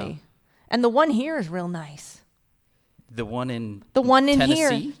lovely. Yeah. And the one here is real nice. The one in Tennessee?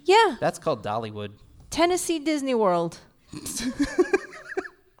 here? Yeah. That's called Dollywood. Tennessee Disney World.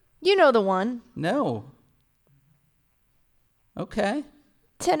 You know the one. No. Okay.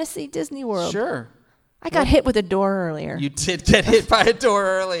 Tennessee Disney World. Sure. I got hit with a door earlier. You did get hit by a door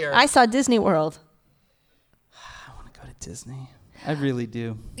earlier. I saw Disney World. I want to go to Disney. I really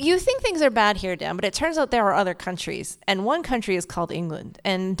do. You think things are bad here, Dan, but it turns out there are other countries. And one country is called England.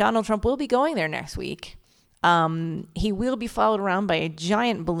 And Donald Trump will be going there next week. He will be followed around by a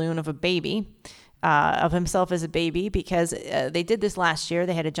giant balloon of a baby, of himself as a baby, because they did this last year.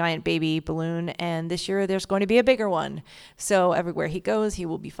 They had a giant baby balloon, and this year there's going to be a bigger one. So everywhere he goes, he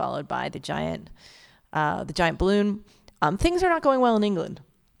will be followed by the giant balloon. Things are not going well in England.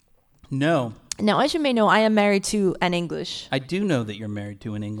 No. Now, as you may know, I am married to an English. I do know that you're married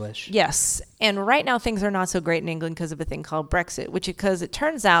to an English. Yes. And right now things are not so great in England because of a thing called Brexit, because it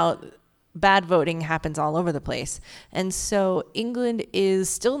turns out bad voting happens all over the place. And so England is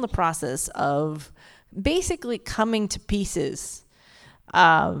still in the process of basically coming to pieces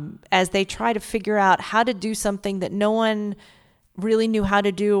as they try to figure out how to do something that no one really knew how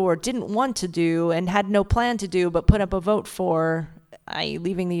to do or didn't want to do and had no plan to do, but put up a vote for, i.e.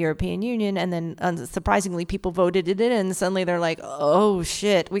 leaving the European Union. And then unsurprisingly, people voted it in, and suddenly they're like, oh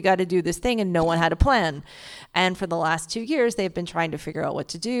shit, we got to do this thing, and no one had a plan. And for the last 2 years, they've been trying to figure out what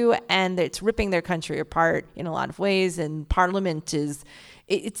to do, and it's ripping their country apart in a lot of ways. And Parliament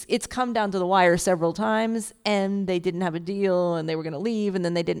it's come down to the wire several times, and they didn't have a deal, and they were going to leave, and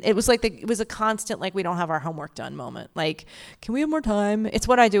then they didn't. It was like it was a constant, like, we don't have our homework done moment. Like, can we have more time? It's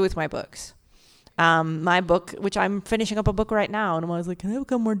what I do with my books. My book, which I'm finishing up a book right now, and I was like, can I have a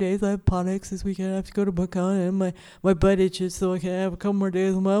couple more days? I have Ponex this weekend. I have to go to BookCon, and my butt itches, so I can have a couple more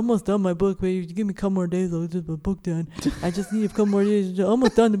days. I'm almost done my book, but you give me a couple more days, I'll get my book done. I just need a couple more days. I'm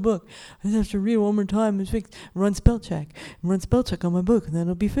almost done the book. I just have to read it one more time and run spell check on my book, and then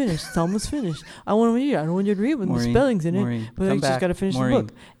it'll be finished. It's almost finished. I want to read it. I don't want you to read with the spellings in it, but I just got to finish the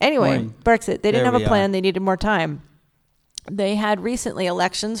book. Anyway, Brexit. They didn't have a plan. They needed more time. They had recently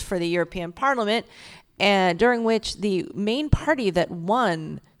elections for the European Parliament, and during which the main party that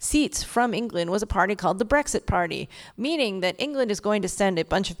won seats from England was a party called the Brexit Party, meaning that England is going to send a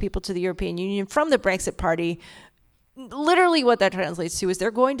bunch of people to the European Union from the Brexit Party. Literally what that translates to is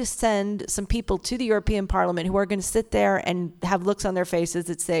they're going to send some people to the European Parliament who are going to sit there and have looks on their faces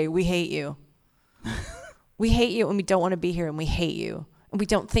that say, we hate you. We hate you, and we don't want to be here, and we hate you. And we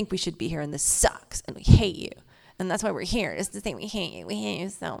don't think we should be here, and this sucks, and we hate you. And that's why we're here, is to say we hate you. We hate you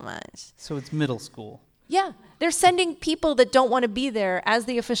so much. So it's middle school. Yeah. They're sending people that don't want to be there as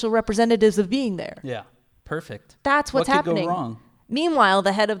the official representatives of being there. Yeah. Perfect. That's what's happening. What could go wrong? Meanwhile,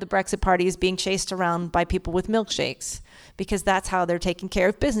 the head of the Brexit Party is being chased around by people with milkshakes, because that's how they're taking care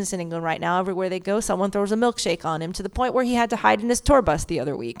of business in England right now. Everywhere they go, someone throws a milkshake on him, to the point where he had to hide in his tour bus the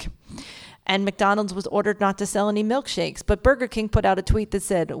other week. And McDonald's was ordered not to sell any milkshakes. But Burger King put out a tweet that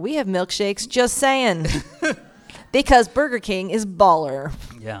said, we have milkshakes, just saying. Because Burger King is baller.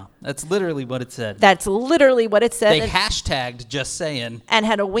 Yeah, that's literally what it said. That's literally what it said. They hashtagged just saying. And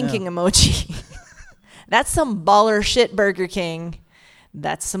had a winking emoji. That's some baller shit, Burger King.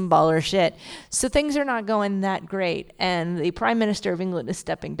 That's some baller shit. So things are not going that great. And the Prime Minister of England is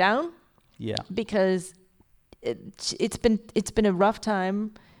stepping down. Yeah. Because it's been a rough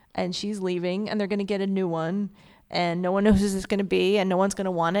time, and she's leaving, and they're going to get a new one. And no one knows who this is going to be, and no one's going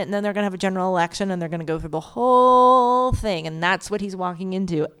to want it. And then they're going to have a general election, and they're going to go through the whole thing. And that's what he's walking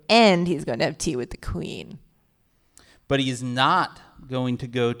into. And he's going to have tea with the Queen. But he is not going to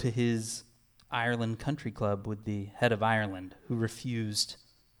go to his Ireland country club with the head of Ireland, who refused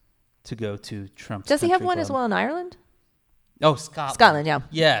to go to Trump's Does he have country one club. as well in Ireland? Oh, Scotland. Scotland, yeah.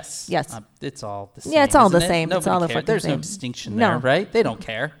 Yes. Yes. It's all the same. Yeah, it's all the isn't it? same. It's Nobody all the cares. fucking There's no same. distinction No. there, right? They don't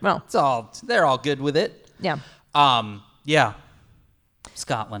care. No. They're all good with it. Yeah. Yeah.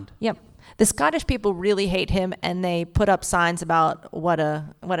 Scotland. Yep. The Scottish people really hate him, and they put up signs about what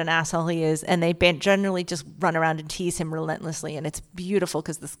an asshole he is, and they generally just run around and tease him relentlessly. And it's beautiful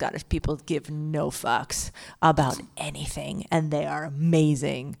because the Scottish people give no fucks about anything, and they are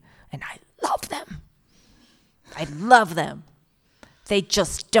amazing, and I love them. I love them. They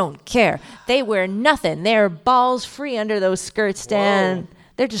just don't care. They wear nothing. They're balls free under those skirts, Dan. Whoa.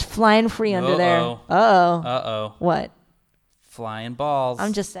 They're just flying free under there. Uh-oh. Uh-oh. What? Flying balls.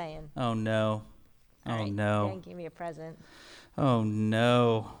 I'm just saying. Oh, no. All right, no. Dan, give me a present. Oh,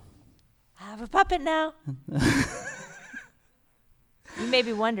 no. I have a puppet now. You may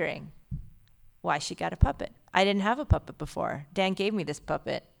be wondering why she got a puppet. I didn't have a puppet before. Dan gave me this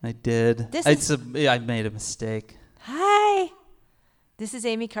puppet. I did. I made a mistake. Hi. This is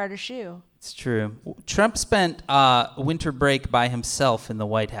Amy Carter Shoe. It's true. Trump spent winter break by himself in the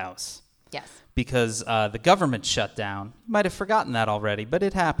White House. Yes. Because the government shut down. You might have forgotten that already, but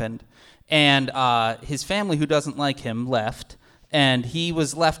it happened. And his family, who doesn't like him, left. And he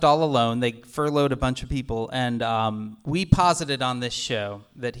was left all alone. They furloughed a bunch of people. And we posited on this show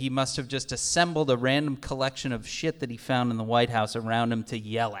that he must have just assembled a random collection of shit that he found in the White House around him to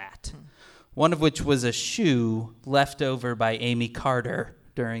yell at. One of which was a shoe left over by Amy Carter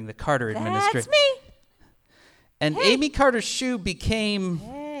during the Carter administration. That's me. And Hey. Amy Carter's shoe became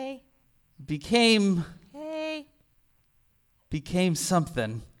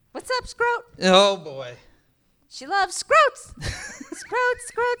something. What's up, Scroat? Oh, boy. She loves scroats.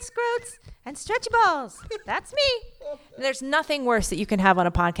 Scroats, and stretchy balls. That's me. There's nothing worse that you can have on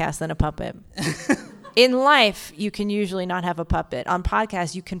a podcast than a puppet. In life, you can usually not have a puppet. On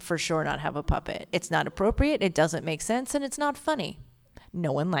podcasts, you can for sure not have a puppet. It's not appropriate, it doesn't make sense, and it's not funny.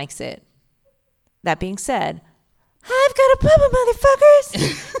 No one likes it. That being said, I've got a puppet,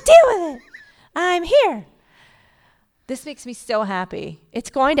 motherfuckers. Deal with it. I'm here. This makes me so happy. It's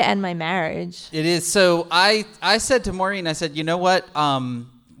going to end my marriage. It is. So I said to Maureen, I said, you know what?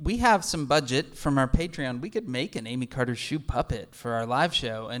 We have some budget from our Patreon. We could make an Amy Carter Shoe puppet for our live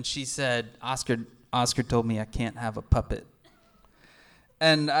show. And she said, Oscar told me I can't have a puppet.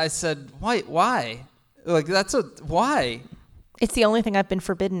 And I said, why? Like, why? It's the only thing I've been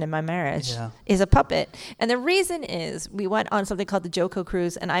forbidden in my marriage is a puppet. And the reason is we went on something called the Joko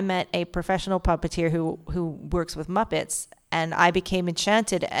Cruise, and I met a professional puppeteer who works with Muppets, and I became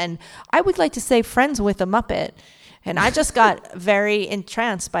enchanted, and I would like to say friends with a Muppet. And I just got very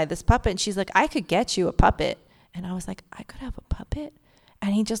entranced by this puppet. And she's like, I could get you a puppet. And I was like, I could have a puppet?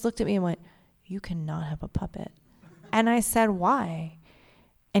 And he just looked at me and went, you cannot have a puppet. And I said, why?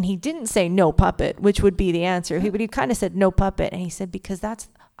 And he didn't say no puppet, which would be the answer. He kind of said no puppet. And he said, because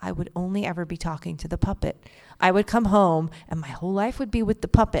I would only ever be talking to the puppet. I would come home and my whole life would be with the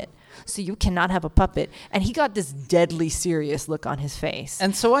puppet. So you cannot have a puppet. And he got this deadly serious look on his face.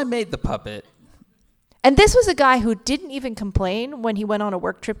 And so I made the puppet. And this was a guy who didn't even complain when he went on a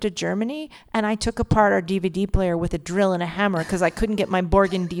work trip to Germany. And I took apart our DVD player with a drill and a hammer because I couldn't get my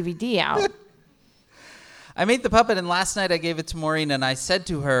Borgen DVD out. I made the puppet, and last night I gave it to Maureen, and I said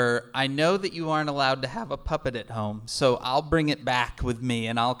to her, I know that you aren't allowed to have a puppet at home, so I'll bring it back with me,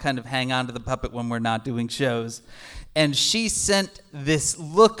 and I'll kind of hang on to the puppet when we're not doing shows. And she sent this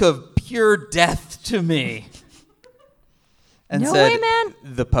look of pure death to me. And no said, way, man.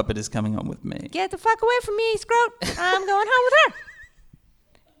 The puppet is coming home with me. Get the fuck away from me, Scroat. I'm going home with her.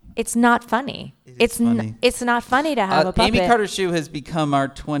 It's not funny. It's funny. It's not funny to have a puppet. Amy Carter Shoe has become our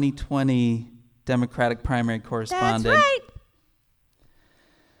 2020 Democratic primary correspondent. That's right.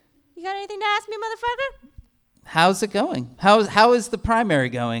 You got anything to ask me, motherfucker? How's it going? How is the primary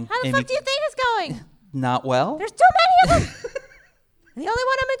going? How the fuck do you think it's going? Not well? There's too many of them. The only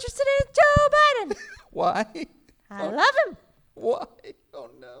one I'm interested in is Joe Biden. Why? I love him. Why? Oh,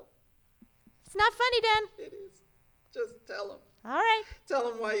 no. It's not funny, Dan. It is. Just tell him. All right.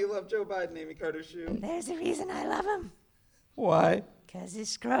 Tell him why you love Joe Biden, Amy Carter Shoe. There's a reason I love him. Why? Because his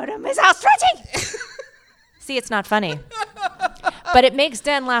scrotum is all stretchy. See, it's not funny. But it makes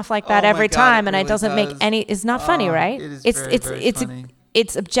Dan laugh like that every time, and really it doesn't make any. It's not funny, right? It is very funny.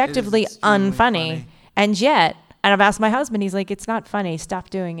 It's objectively unfunny, funny. and yet, and I've asked my husband. He's like, "It's not funny. Stop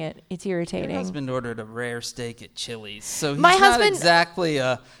doing it. It's irritating." Your husband ordered a rare steak at Chili's, so he's My not husband- exactly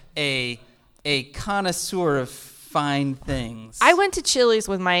a connoisseur of fine things. I went to Chili's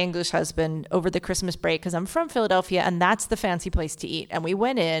with my English husband over the Christmas break because I'm from Philadelphia, and that's the fancy place to eat. And we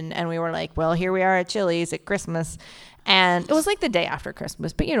went in, and we were like, well, here we are at Chili's at Christmas. And it was like the day after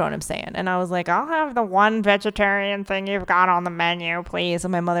Christmas, but you know what I'm saying. And I was like, I'll have the one vegetarian thing you've got on the menu, please.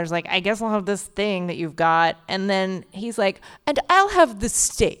 And my mother's like, I guess I'll have this thing that you've got. And then he's like, and I'll have the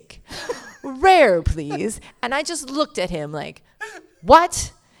steak. Rare, please. And I just looked at him like,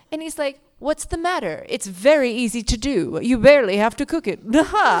 what? And he's like, what's the matter? It's very easy to do. You barely have to cook it.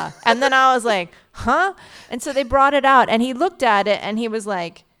 And then I was like, huh? And so they brought it out, and he looked at it, and he was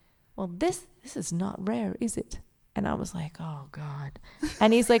like, well, this is not rare, is it? And I was like, oh, God.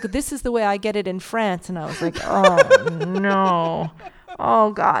 And he's like, this is the way I get it in France. And I was like, oh, no.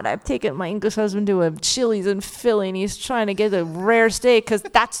 Oh, God, I've taken my English husband to a Chili's in Philly, and he's trying to get a rare steak because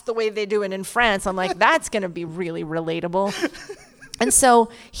that's the way they do it in France. I'm like, that's going to be really relatable. And so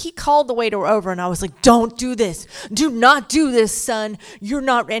he called the waiter over, and I was like, don't do this. Do not do this, son. You're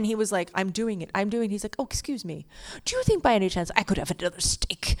not. And he was like, I'm doing it. He's like, oh, excuse me. Do you think by any chance I could have another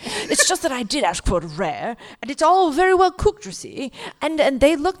steak? It's just that I did ask for it rare, and it's all very well cooked, you see. And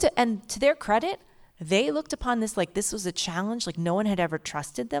they looked at, and to their credit, they looked upon this like this was a challenge, like no one had ever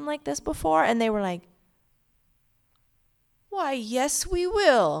trusted them like this before. And they were like, why, yes, we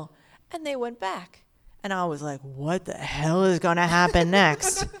will. And they went back. And I was like, what the hell is going to happen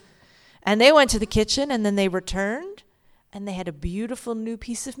next? And they went to the kitchen, and then they returned, and they had a beautiful new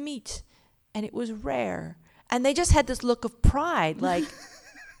piece of meat, and it was rare. And they just had this look of pride, like,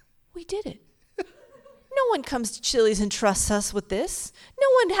 we did it. No one comes to Chili's and trusts us with this. No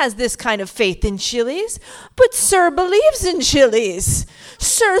one has this kind of faith in Chili's. But Sir believes in Chili's.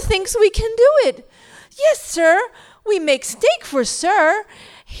 Sir thinks we can do it. Yes, sir. We make steak for Sir.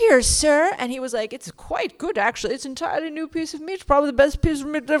 Here, sir. And he was like, it's quite good, actually. It's an entirely new piece of meat. It's probably the best piece of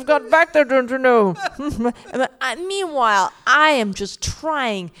meat they've got back there, don't you know? Meanwhile, I am just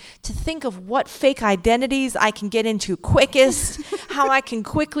trying to think of what fake identities I can get into quickest, how I can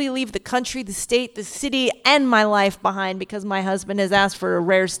quickly leave the country, the state, the city, and my life behind because my husband has asked for a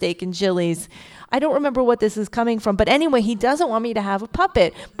rare steak and Chili's. I don't remember what this is coming from. But anyway, he doesn't want me to have a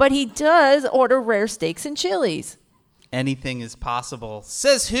puppet. But he does order rare steaks and Chili's. Anything is possible.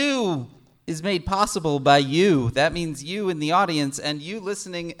 Says Who is made possible by you. That means you in the audience and you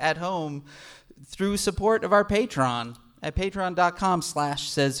listening at home through support of our Patreon at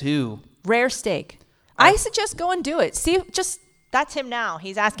patreon.com/sayswho. Rare steak. I suggest go and do it. See, that's him now.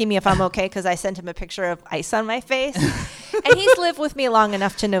 He's asking me if I'm okay because I sent him a picture of ice on my face. And he's lived with me long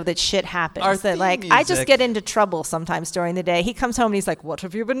enough to know that shit happens. That I just get into trouble sometimes during the day. He comes home and he's like, what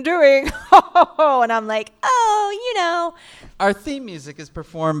have you been doing? And I'm like, oh, Our theme music is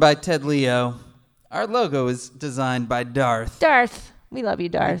performed by Ted Leo. Our logo is designed by Darth. Darth. We love you,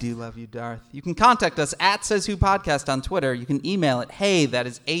 Darth. We do love you, Darth. You can contact us at Says Who Podcast on Twitter. You can email it, hey, that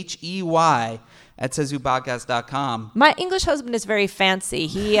is HEY, at sayswhopodcast.com. My English husband is very fancy.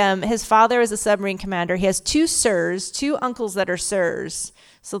 He, his father is a submarine commander. He has two uncles that are sirs.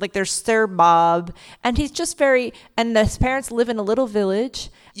 So like there's Sir Bob, and he's just and his parents live in a little village.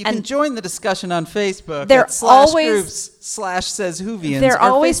 You can join the discussion on Facebook. They're /groups/SaysWhovians.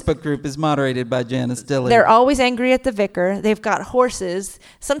 Our Facebook group is moderated by Janice Dilley. They're always angry at the vicar. They've got horses.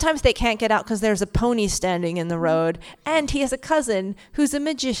 Sometimes they can't get out because there's a pony standing in the road. And he has a cousin who's a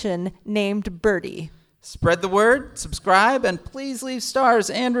magician named Bertie. Spread the word, subscribe, and please leave stars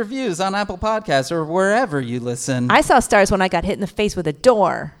and reviews on Apple Podcasts or wherever you listen. I saw stars when I got hit in the face with a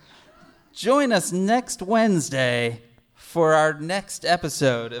door. Join us next Wednesday for our next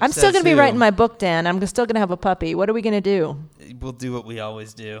episode of I'm still going to be writing my book, Dan. I'm still going to have a puppy. What are we going to do? We'll do what we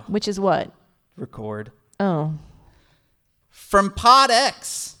always do. Which is what? Record. Oh. From Pod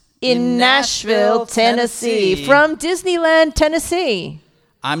X in Nashville, Tennessee. From Disneyland, Tennessee.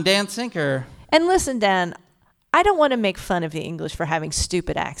 I'm Dan Sinker. And listen, Dan, I don't want to make fun of the English for having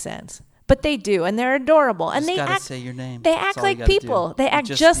stupid accents, but they do, and they're adorable. And they act. Say your name. They act like people. They act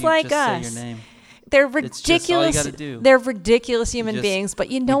just like us. Say your name. They're ridiculous. They're ridiculous human beings,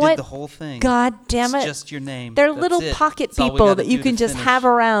 but you know what? Did the whole thing. God damn it! It's just your name. They're little pocket people that you can just have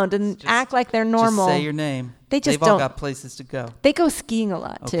around and act like they're normal. Just say your name. They've all got places to go. They go skiing a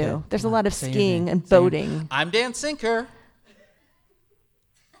lot too. There's a lot of skiing and boating. I'm Dan Sinker.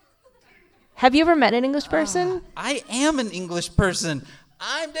 Have you ever met an English person? I am an English person.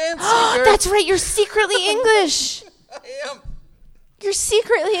 I'm Dan Sinker. That's right. You're secretly English. I am. You're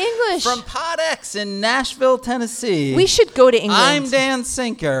secretly English. From Pod X in Nashville, Tennessee. We should go to England. I'm Dan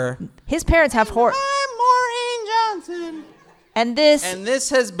Sinker. His parents have I'm Maureen Johnson. And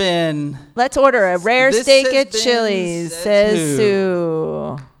this has been... Let's order a rare steak at Chili's, says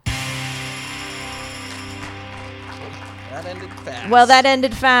Sue. That ended fast. Well, that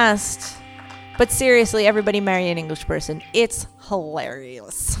ended fast. But seriously, everybody marry an English person. It's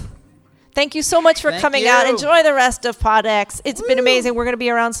hilarious. Thank you so much for coming out. Enjoy the rest of Pod X. It's been amazing. We're going to be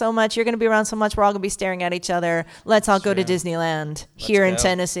around so much. You're going to be around so much. We're all going to be staring at each other. Let's all go to Disneyland here in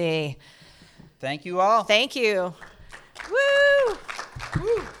Tennessee. Thank you all. Thank you. Woo!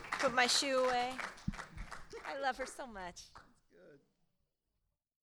 Woo! Put my shoe away. I love her so much.